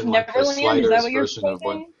could have goes to been the Neverland? Is that Sliders what you're version of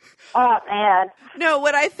saying? Oh, man. No,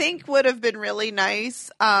 what I think would have been really nice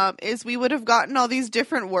is we would have gotten all these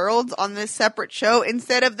different worlds on this separate show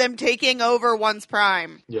instead of them taking over Once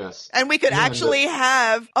Prime. Yes. And we could Yeah, actually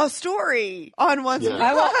have a story on Once Yeah.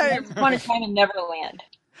 I want Prime. Once Upon a Time in Neverland.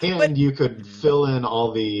 And you could fill in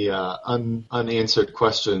all the unanswered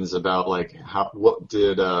questions about what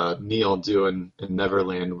did Neil do in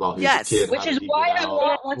Neverland while he Yes. was a kid? Which How did is he why get I out?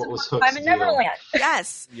 want Once What was Upon a Time Hook's in deal? Neverland.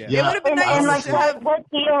 Yes. Yeah. It would have been And nice to have. what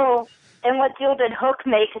deal did Hook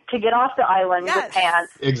make to get off the island Yes. with Pan?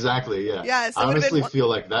 Exactly, yeah. Yes, it I would've honestly been- feel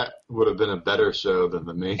like that would have been a better show than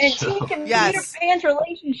the main And show. Tink and Yes. Peter Pan's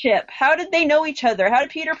relationship. How did they know each other? How did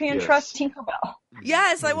Peter Pan Yes. trust Tinkerbell?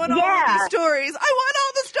 Yes, I want all of Yeah. these stories. I want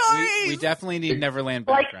all the stories. We definitely need Neverland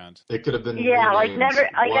Like- background. It could have been Yeah, renamed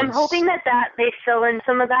I'm once. hoping that they fill in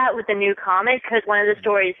some of that with the new comic because one of the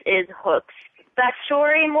stories is Hook's.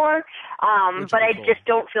 backstory more. But I just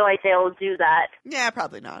don't feel like they'll do that. Yeah,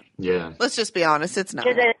 probably not. Yeah. Let's just be honest, it's not.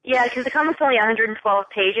 Because the comic's only 112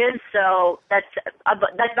 pages, so that's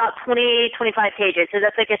about 20-25 pages. So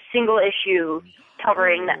that's like a single issue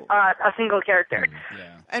covering a single character.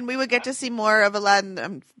 Yeah. And we would get to see more of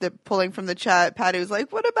Aladdin. Pulling from the chat, Patty was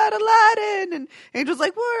like, "What about Aladdin?" And Angel's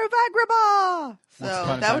like, "We're of Agrabah." So Once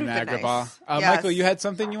Upon a that Time would in have been Agrabah. nice. Michael, you had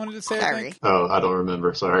something you wanted to say, I Sorry. think? Oh, I don't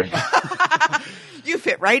remember. Sorry. You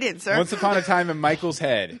fit right in, sir. Once Upon a Time in Michael's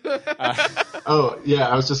head. Oh, yeah.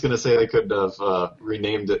 I was just going to say they could have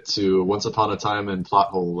renamed it to Once Upon a Time in Plot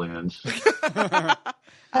Hole Land.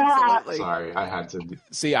 Absolutely. Sorry, I had to.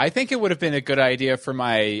 See, I think it would have been a good idea for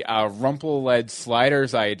my Rumple-led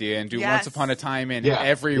Sliders idea and do Yes. Once Upon a Time in Yeah,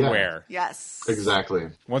 everywhere. Yes. Exactly.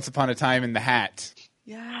 Once Upon a Time in the Hat.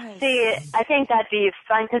 Yes. See, I think that'd be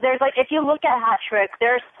fun because there's like, if you look at Hat Trick,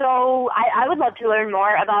 there's I would love to learn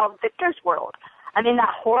more about Victor's world. I mean, that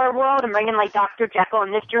horror world and bringing like Dr. Jekyll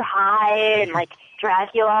and Mr. Hyde and like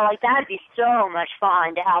Dracula, like that'd be so much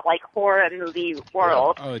fun to have like horror movie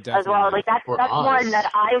world Oh, as definitely. well. Like that's Or that's Oz. one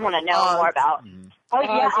that I want to know Oz. more about. Oh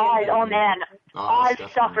yeah, Oz. Oh man, Oz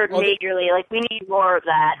definitely. suffered Well, majorly. Like we need more of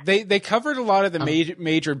that. They covered a lot of the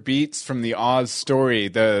major beats from the Oz story,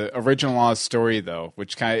 the original Oz story, though,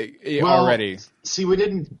 which kind of already. See,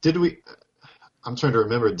 did we? I'm trying to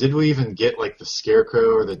remember. Did we even get like the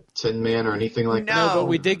Scarecrow or the Tin Man or anything like No. that? But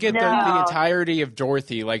we did get the No. entirety of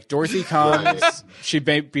Dorothy. Like, Dorothy comes, she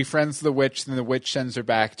befriends the witch, and the witch sends her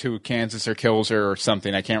back to Kansas or kills her or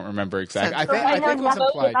something. I can't remember exactly. I think it was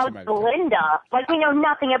implied she about might have. Glinda. Like we know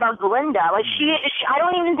nothing about Glinda. Like she, I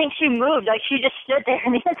don't even think she moved. Like she just stood there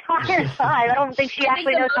the entire time. I don't think she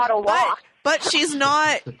actually knows how to walk. But she's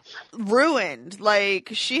not ruined. Like,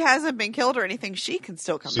 she hasn't been killed or anything. She can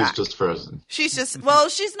still come She's back. just frozen. She's just, well,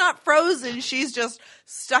 she's not frozen. She's just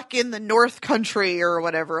stuck in the North Country or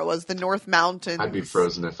whatever it was, the North Mountains. I'd be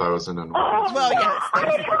frozen if I was in a Well, yes. I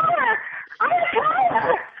got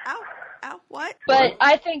her. Ow, ow, what? But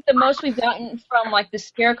I think the most we've gotten from like the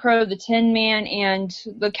Scarecrow, the Tin Man, and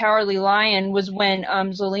the Cowardly Lion was when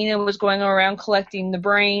Zelina was going around collecting the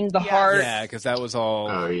brain, the heart. Yeah, because that was all.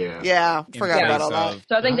 Oh yeah. Yeah, in forgot about place all that. of-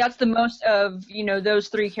 So I think that's the most of, those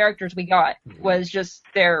three characters we got was just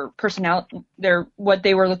their personality, what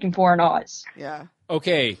they were looking for in Oz. Yeah.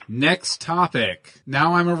 Okay, next topic.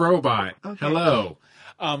 Now I'm a robot. Okay. Hello.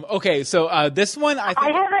 Okay, so this one I I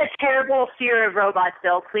think have a terrible fear of robots,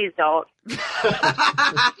 Bill. Please don't.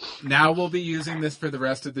 now we'll be using this for the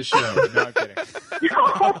rest of the show. No, I'm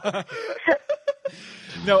kidding.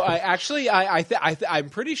 No, I'm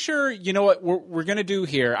pretty sure. You know what we're gonna do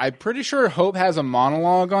here? I'm pretty sure Hope has a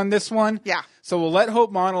monologue on this one. Yeah. So we'll let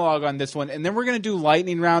Hope monologue on this one, and then we're gonna do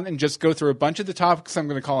lightning round and just go through a bunch of the topics. I'm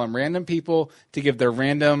gonna call on random people to give their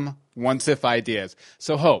random once if ideas.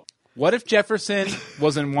 So Hope, what if Jefferson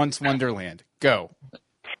was in Once Wonderland? Go.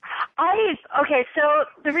 Okay, so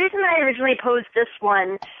the reason I originally posed this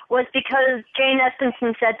one was because Jane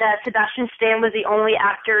Espenson said that Sebastian Stan was the only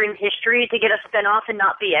actor in history to get a spinoff and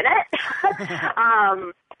not be in it,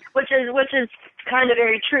 which is kind of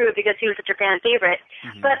very true because he was such a fan favorite.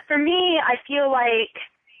 Mm-hmm. But for me, I feel like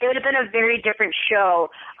it would have been a very different show.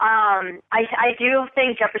 I do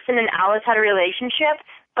think Jefferson and Alice had a relationship,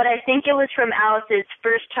 but I think it was from Alice's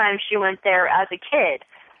first time she went there as a kid.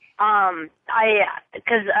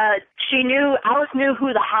 Because Alice knew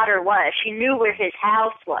who the Hatter was. She knew where his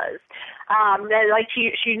house was.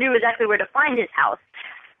 She knew exactly where to find his house.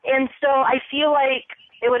 And so I feel like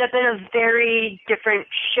it would have been a very different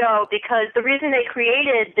show because the reason they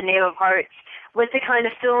created the Knave of Hearts was to kind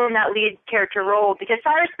of fill in that lead character role because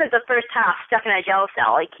Cyrus spent the first half stuck in a jail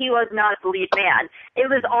cell. Like, he was not the lead man. It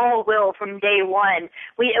was all Will from day one.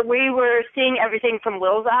 We were seeing everything from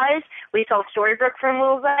Will's eyes. We saw Storybrooke from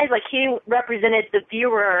Will's eyes. Like, he represented the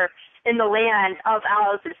viewer in the land of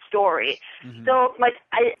Alice's story. Mm-hmm. So, like,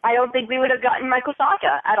 I don't think we would have gotten Michael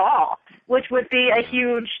Saka at all, which would be a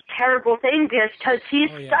huge, terrible thing because he's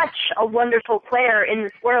such a wonderful player in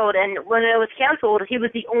this world. And when it was canceled, he was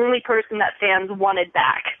the only person that fans wanted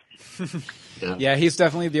back. Yeah, he's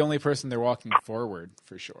definitely the only person they're walking forward,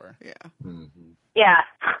 for sure. Yeah. Mm-hmm. Yeah.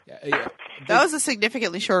 That was a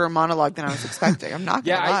significantly shorter monologue than I was expecting. I'm not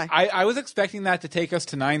going to lie. I was expecting that to take us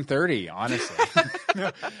to 9:30, honestly.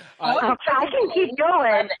 I can keep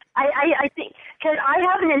going. I think because I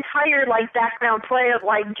have an entire background play of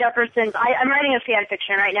Jefferson's. I'm writing a fan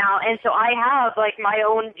fiction right now, and so I have my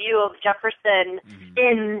own view of Jefferson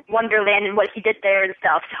in Wonderland and what he did there and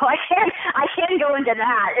stuff. So I can go into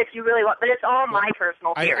that if you really want, but it's all my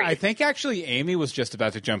personal theory. I think actually Amy was just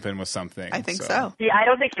about to jump in with something. I think so. Yeah, I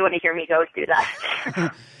don't think you want to hear me go do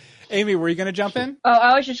that. Amy, were you going to jump in? Oh,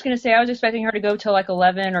 I was just going to say I was expecting her to go till like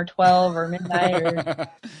 11 or 12 or midnight or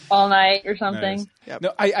all night or something. Nice. Yep.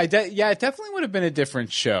 No, it definitely would have been a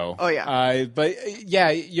different show. Oh, yeah. But yeah,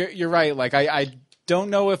 you're right. Like I don't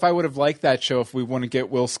know if I would have liked that show if we wouldn't get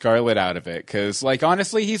Will Scarlet out of it. Because, like,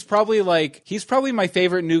 honestly, he's probably my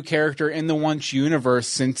favorite new character in the Once universe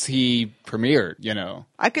since he premiered. You know,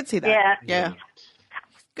 I could see that. Yeah.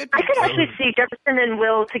 Good. I could actually see Jefferson and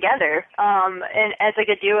Will together, and as like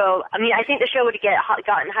a duo. I mean, I think the show would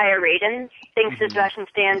gotten higher ratings thanks to Sebastian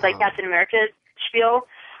Stan's like Captain America spiel.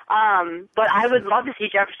 But I would love to see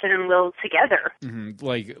Jefferson and Will together. mm-hmm.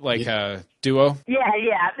 like a duo. Yeah.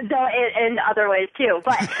 Though in other ways too,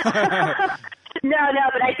 but no.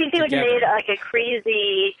 But I think they would have made like a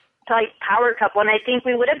crazy like power couple, and I think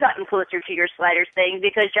we would have gotten closer to your Sliders thing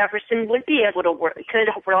because Jefferson would be able to could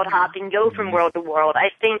world hop and go from world to world. I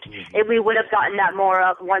think if we would have gotten that more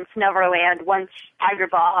of once Neverland, once Tiger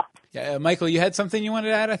Ball. Yeah, Michael, you had something you wanted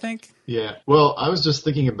to add, I think? Yeah, well, I was just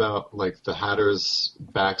thinking about like the Hatter's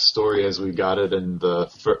backstory as we got it in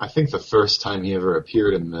I think the first time he ever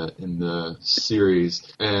appeared in the series,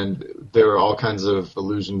 and there were all kinds of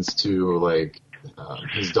allusions to like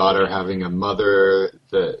his daughter having a mother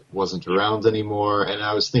that wasn't around anymore, and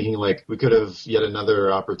I was thinking like we could have yet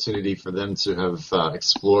another opportunity for them to have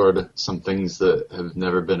explored some things that have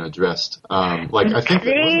never been addressed. Like I think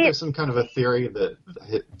wasn't there some kind of a theory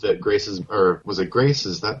that Grace's, or was it Grace?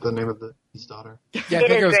 Is that the name of his daughter? Yeah, I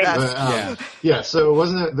think it was Grace. Yeah. So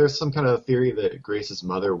wasn't there some kind of theory that Grace's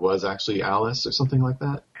mother was actually Alice or something like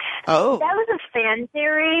that? Oh. That was a fan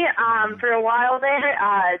theory for a while there.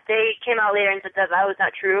 They came out later and said that was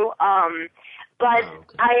not true. But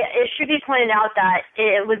it should be pointed out that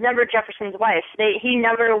it was never Jefferson's wife. He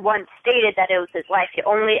never once stated that it was his wife. He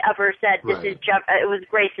only ever said it was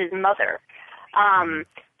Grace's mother.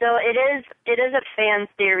 So it is a fan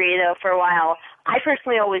theory though for a while. I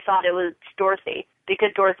personally always thought it was Dorothy because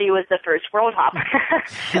Dorothy was the first world hopper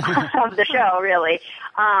of the show, really.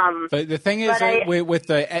 But the thing is, with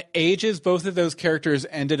the ages both of those characters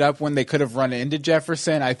ended up when they could have run into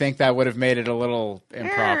Jefferson, I think that would have made it a little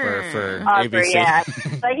improper for ABC. Yeah,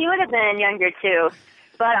 but he would have been younger too.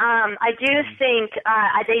 But I do think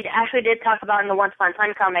they actually did talk about in the Once Upon a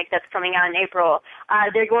Time comic that's coming out in April.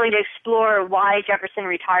 They're going to explore why Jefferson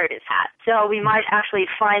retired his hat. So we might actually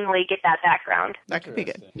finally get that background. That could be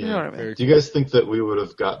good. Yeah. You know what I mean? Do you guys think that we would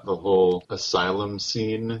have got the whole asylum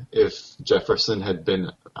scene if Jefferson had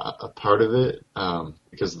been a part of it?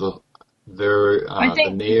 Because the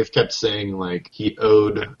knave kept saying like he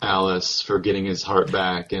owed Alice for getting his heart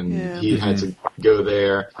back, and he had to go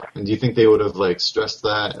there. And do you think they would have like stressed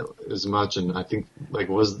that as much? And I think like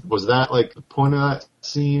was that like the point of that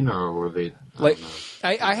scene, or were they?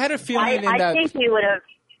 I had a feeling I think we would have.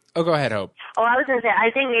 Oh, go ahead, Hope. Oh, I was going to say,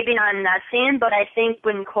 I think maybe not in that scene, but I think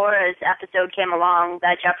when Cora's episode came along,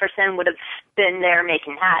 that Jefferson would have been there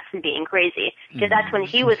making hats and being crazy, because that's when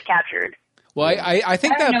he was captured. Well, I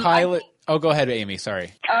think that pilot... Oh, go ahead, Amy.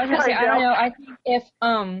 Sorry. I was going to say, I don't know. I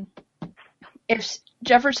think if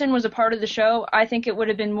Jefferson was a part of the show, I think it would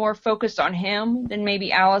have been more focused on him than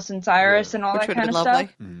maybe Alice and Cyrus and all that kind of stuff.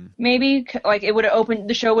 Mm-hmm. Maybe like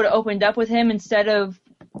the show would have opened up with him instead of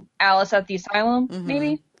Alice at the asylum.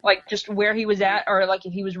 Maybe like just where he was at, or like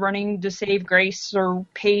if he was running to save Grace or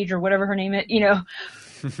Paige or whatever her name is,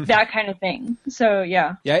 that kind of thing. So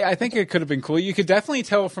yeah, I think it could have been cool. You could definitely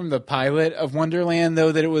tell from the pilot of Wonderland,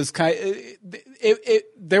 though, that it was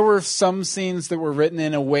there were some scenes that were written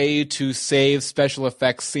in a way to save special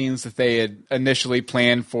effects scenes that they had initially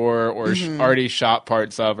planned for, or already shot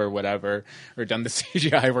parts of, or whatever, or done the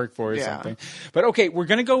CGI work for, or something. But okay, we're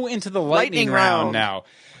gonna go into the lightning round now.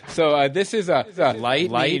 So this is a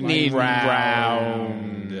lightning round.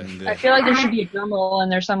 I feel like there should be a drum roll in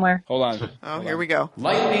there somewhere. Hold on. Here we go.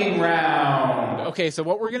 Lightning round. Okay, so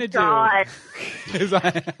what we're gonna do is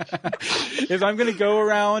I'm gonna go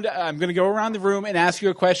around. I'm gonna go around the room and ask you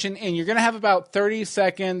a question, and you're gonna have about 30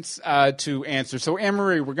 seconds to answer. So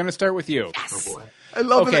Anne-Marie, we're gonna start with you. Yes. Oh boy. I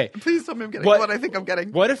love it. Please tell me I'm getting what I think I'm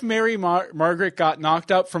getting. What if Mary Margaret got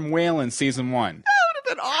knocked up from Whalen season 1? That would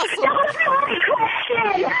have been awesome. That was my question.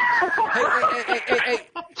 Hey.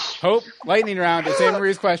 Hope, lightning round. It's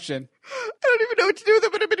Anne-Marie's question. I don't even know what to do with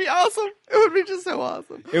it, but it'd be awesome. It would be just so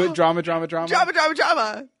awesome. It would drama. Drama.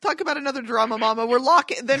 Talk about another drama, Mama.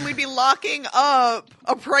 Then we'd be locking up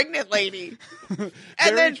a pregnant lady.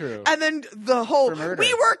 True. And then the whole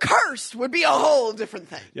 "we were cursed" would be a whole different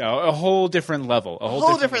thing. Yeah, a whole different level. A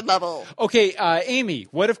whole different level. Okay, Amy,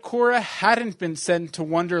 what if Cora hadn't been sent to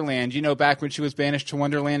Wonderland? Back when she was banished to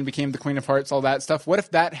Wonderland, became the Queen of Hearts, all that stuff. What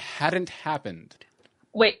if that hadn't happened?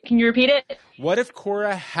 Wait, can you repeat it? What if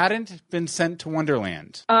Korra hadn't been sent to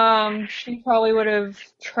Wonderland? She probably would have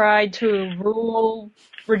tried to rule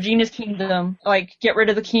Regina's kingdom, like get rid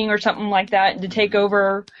of the king or something like that, and to take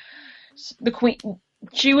over the queen.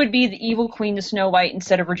 She would be the evil queen to Snow White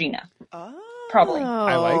instead of Regina. Oh, I Probably. like that.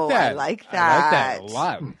 I like I like that that a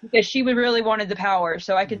lot. Because she would really wanted the power,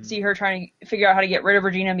 so I could see her trying to figure out how to get rid of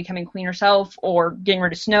Regina and becoming queen herself, or getting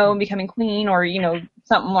rid of Snow and becoming queen, or,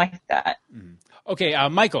 something like that. Okay,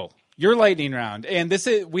 Michael, your lightning round. And this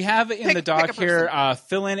is, we have in the doc pick a here,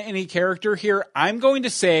 fill in any character here. I'm going to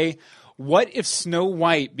say, what if Snow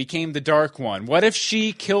White became the Dark One? What if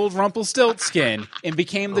she killed Rumpelstiltskin and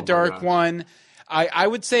became the Dark gosh. One? I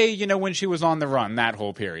would say, when she was on the run, that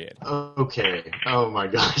whole period. Okay. Oh my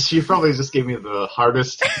gosh. You probably just gave me the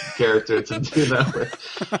hardest character to do that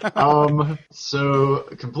with. So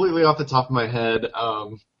completely off the top of my head,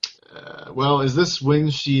 well, is this when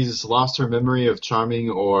she's lost her memory of Charming,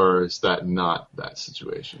 or is that not that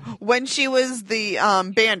situation? when she was the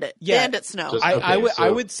bandit. Yeah. Bandit Snow. Just- I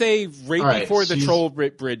would say All right, before the she's- Troll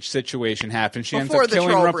Bridge situation happened, she ends Before up the killing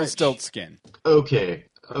Troll Bridge. Rumpelstiltskin. Okay.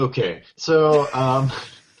 So,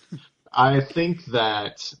 I think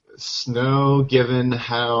that Snow, given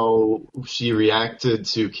how she reacted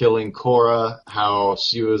to killing Korra, how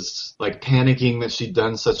she was like panicking that she'd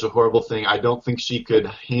done such a horrible thing, I don't think she could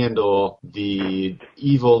handle the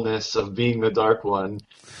evilness of being the Dark One.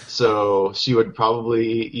 So she would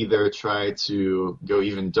probably either try to go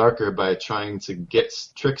even darker by trying to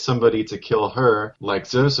trick somebody to kill her, like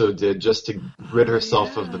Zoso did, just to rid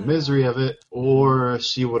herself of the misery of it, or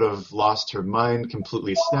she would have lost her mind,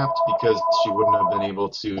 completely snapped, because she wouldn't have been able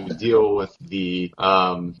to deal with the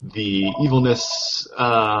evilness.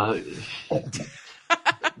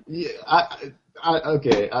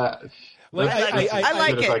 Okay. Like, That's I as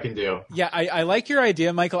like good as it. I can do. Yeah, I like your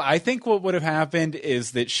idea, Michael. I think what would have happened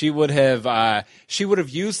is that she would have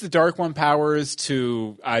used the Dark One powers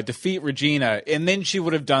to defeat Regina, and then she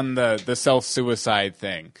would have done the self-suicide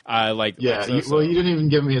thing. Yeah, like you Zoso. didn't even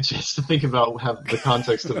give me a chance to think about the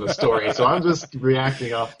context of the story, so I'm just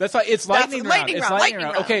reacting off. That's why it's lightning round. lightning It's round, lightning lightning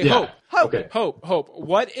round. round. Okay, Yeah. Hope. Okay.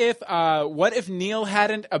 What if Neil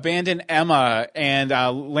hadn't abandoned Emma and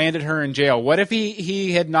landed her in jail? What if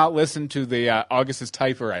he had not listened to the August's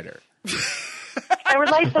typewriter? I would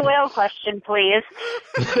like the whale question, please.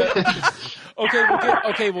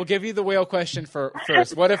 Okay, we'll give you the whale question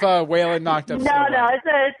first. What if a whale had knocked up? No, Snow White?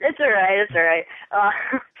 it's all right. It's all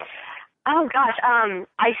right. Oh gosh,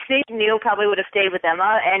 I think Neil probably would have stayed with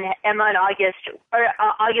Emma, and Emma and August, or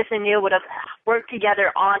August and Neil would have worked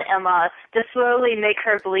together on Emma to slowly make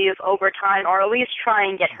her believe over time, or at least try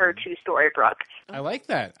and get her to Storybrooke. I like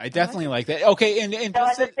that. I definitely like that. Okay, and So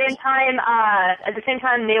just at the same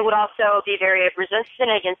time, Neil would also be very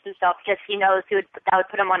resistant against himself because he knows that would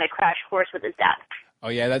put him on a crash course with his dad. oh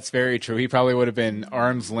yeah, that's very true. He probably would have been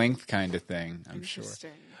arm's length kind of thing. I'm sure.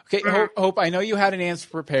 Interesting. Okay, Hope. I know you had an answer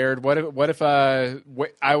prepared. What if I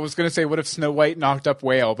was going to say what if Snow White knocked up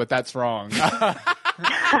Whale, but that's wrong.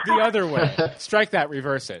 The other way. Strike that.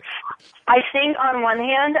 Reverse it. I think on one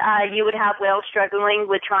hand, you would have Will struggling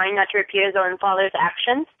with trying not to repeat his own father's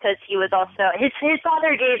actions because he was also his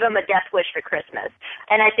father gave him a death wish for Christmas,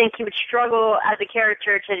 and I think he would struggle as a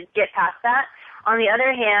character to get past that. On the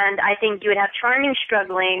other hand, I think you would have Charming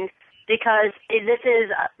struggling because this is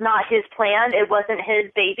not his plan. It wasn't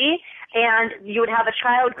his baby. And you would have a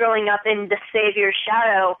child growing up in the savior's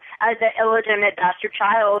shadow as the illegitimate bastard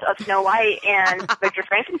child of Snow White and Victor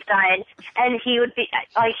Frankenstein. And he would be,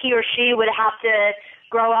 like, he or she would have to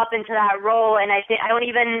grow up into that role. And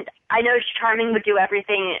I know Charming would do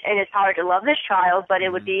everything in his power to love this child, but it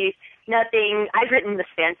would be nothing. I've written this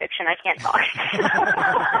fan fiction. I can't talk.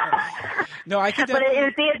 No, I could. But it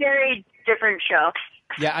would be a very different show.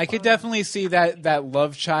 Yeah, I could definitely see that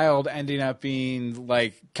love child ending up being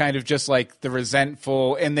like kind of just like the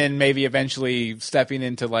resentful, and then maybe eventually stepping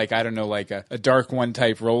into like I don't know, like a Dark One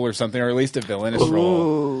type role or something, or at least a villainous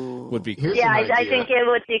role would be. Here's Yeah, an I idea. think it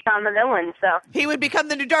would become a villain. So He would become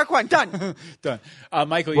the new Dark One. Done. Done.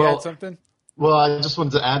 Michael, you Well- had something? Well, I just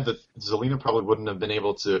wanted to add that Zelina probably wouldn't have been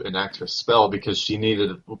able to enact her spell because she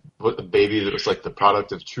needed a baby that was like the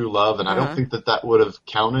product of true love, and I don't think that would have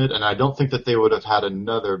counted, and I don't think that they would have had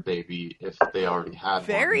another baby if they already had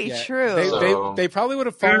Very one. Yeah. true. So- They probably would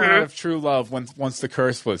have fallen out of true love once the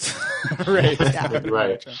curse was raised.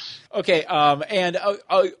 Right. Okay, and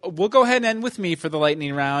we'll go ahead and end with me for the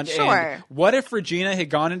lightning round. Sure. And what if Regina had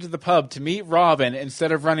gone into the pub to meet Robin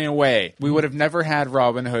instead of running away? We would have never had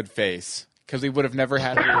Robin Hood face because we would have never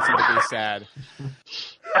had a reason to be sad.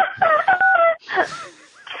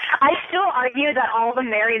 I argue that all the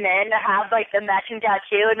married men have like the matching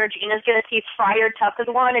tattoo, and Regina's gonna see Friar Tuck with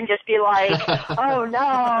one and just be like, "Oh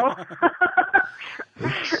no."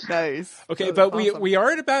 Nice. Okay, That but was awesome. we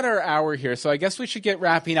are at about our hour here, so I guess we should get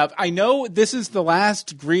wrapping up. I know this is the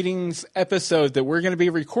last Greetings episode that we're going to be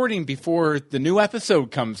recording before the new episode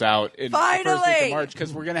comes out in the first week of Finally! March,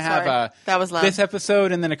 because we're going to have Sorry. That was loud. this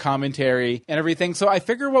episode and then a commentary and everything. So I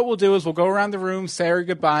figure what we'll do is we'll go around the room, say our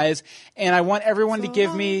goodbyes, and I want everyone to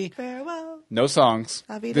give me farewell. no songs.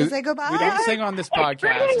 I'll be to say goodbye. We don't sing on this Greetings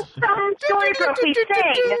podcast. from Storybrooke, we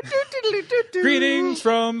sing. Greetings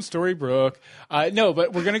from Storybrooke. No,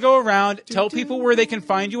 but we're going to go around, tell people where they can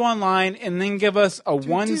find you online, and then give us a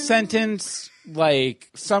one-sentence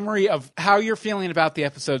summary of how you're feeling about the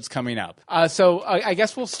episodes coming up. So I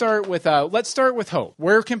guess we'll start with let's start with Hope.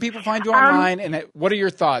 Where can people find you online, and what are your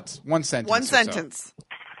thoughts? One sentence. One or so. sentence.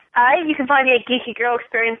 You can find me at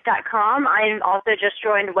geekygirlexperience.com. I'm also just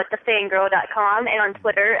joined whatthefangirl.com and on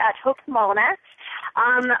Twitter at Hope Molinax.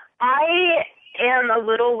 I am a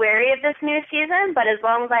little wary of this new season, but as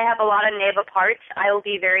long as I have a lot of Neva parts, I will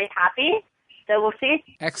be very happy. So we'll see.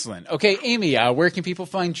 Excellent. Okay, Amy, where can people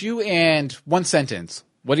find you? And one sentence.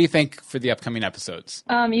 What do you think for the upcoming episodes?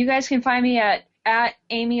 You guys can find me at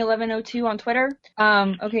Amy1102 on Twitter.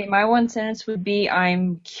 Okay, my one sentence would be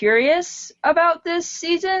I'm curious about this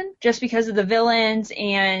season just because of the villains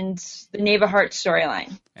and the Neva Hart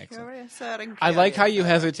storyline. Excellent. I like how you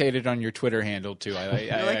hesitated on your Twitter handle, too.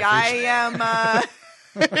 I am...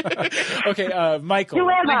 Okay, Michael. Who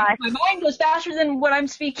am I? My mind goes faster than what I'm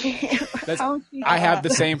speaking. I have the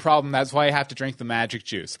same problem. That's why I have to drink the magic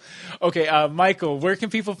juice. Okay, Michael, where can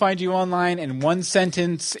people find you online in one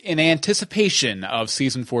sentence in anticipation of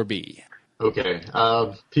Season 4B? Okay,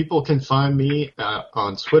 people can find me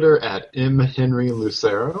on Twitter at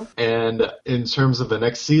mhenrylucero, and in terms of the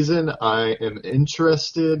next season, I am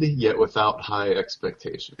interested, yet without high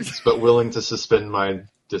expectations, but willing to suspend my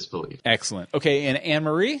disbelief. Excellent. Okay, and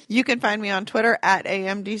Anne-Marie? You can find me on Twitter at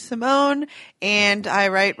AMDSimone, and I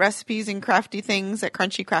write recipes and crafty things at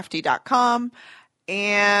crunchycrafty.com.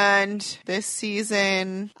 And this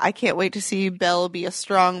season, I can't wait to see Belle be a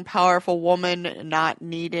strong, powerful woman, not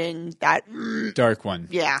needing that. Dark one.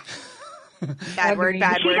 Yeah. Bad word,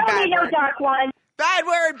 bad She word, don't bad need no word. dark one. Bad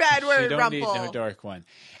word, You don't Rumple. need no dark one.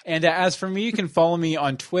 And as for me, you can follow me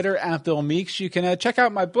on Twitter at Bill Meeks. You can check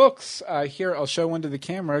out my books. Here, I'll show one to the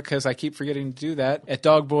camera because I keep forgetting to do that. At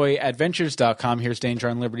dogboyadventures.com. Here's Danger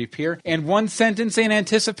on Liberty Pier. And one sentence in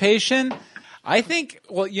anticipation. I think,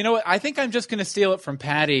 well, you know what? I think I'm just going to steal it from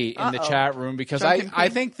Patty in the chat room because I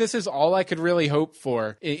think this is all I could really hope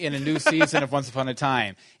for in a new season of Once Upon a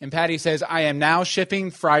Time. And Patty says, I am now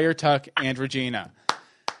shipping Friar Tuck and Regina.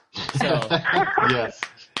 So, Yes.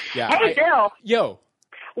 yeah. Hey, Bill, Yo.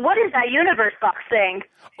 what is that universe box thing?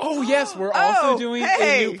 Oh, yes. We're also doing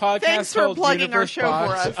a new podcast thanks for called plugging our Universe show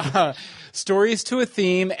Box. for us. Stories to a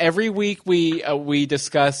theme. Every week we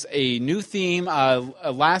discuss a new theme.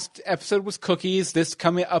 Last episode was cookies. This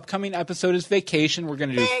upcoming episode is vacation. We're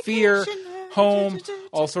going to do fear, home,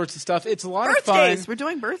 all sorts of stuff. It's a lot of fun. Birthdays. We're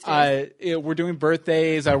doing birthdays. We're doing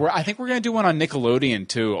birthdays. I think we're going to do one on Nickelodeon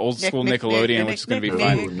too, old school Nickelodeon, which is going to be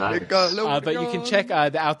fun. Ooh, nice. But you can check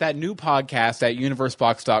out that new podcast at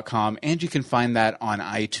universebox.com, and you can find that on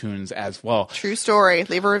iTunes as well. True story.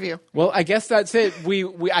 Leave a review. Well, I guess that's it.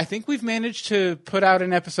 I think we've managed to put out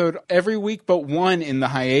an episode every week but one in the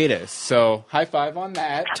hiatus. So high five on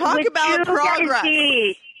that. Talk Would about you progress. guys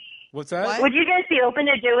be- What's that? What? Would you guys be open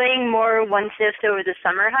to doing more one sift over the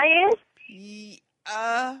summer hiatus?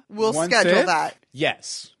 We'll One schedule fifth? that.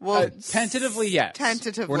 Yes. Well, tentatively, yes.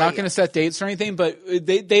 tentatively, We're not going to yes. set dates or anything, but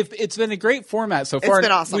it's been a great format so far. It's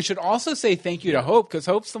been awesome. We should also say thank you to Hope, because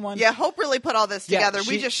Hope's the one. Yeah, Hope really put all this Yeah, together.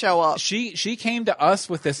 We just show up. She came to us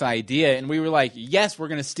with this idea, and we were like, yes, we're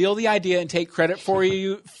going to steal the idea and take credit for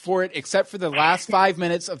it, except for the last 5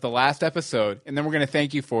 minutes of the last episode, and then we're going to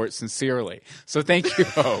thank you for it sincerely. So thank you,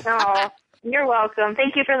 Hope. Oh, you're welcome.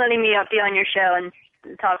 Thank you for letting me be on your show and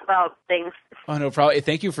talk about things. Oh, no problem.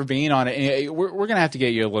 Thank you for being on it. And we're going to have to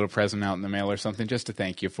get you a little present out in the mail or something just to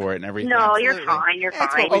thank you for it and everything. No, Absolutely. you're fine. You're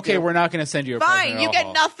That's fine. what we Okay, do. we're not going to send you a Fine, present you at get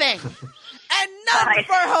all. nothing. And none Bye.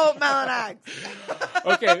 for Hope Mellanax.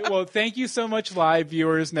 Okay, well, thank you so much, live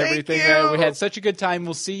viewers and Thank everything. you. We had such a good time.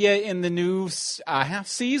 We'll see you in the new half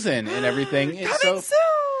season and everything. And Coming soon.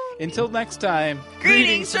 until next time,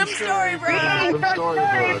 Greetings from Storybrooke. From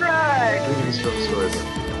Storybrooke. Greetings from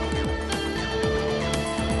Storybrooke.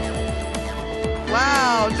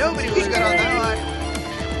 Wow, nobody was good on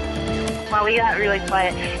that Wow, we got really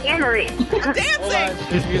quiet. Anne-Marie. one. Hold on. Dancing.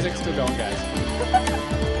 This music's still going, guys.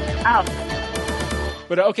 Oh.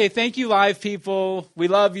 But okay, thank you, live people. We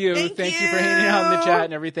love you. Thank you for hanging out in the chat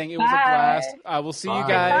and everything. It was a Bye. blast. We'll see you Bye.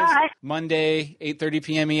 guys Bye. Monday, 8:30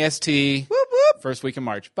 p.m. EST, Whoop, whoop. first week in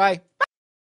March. Bye.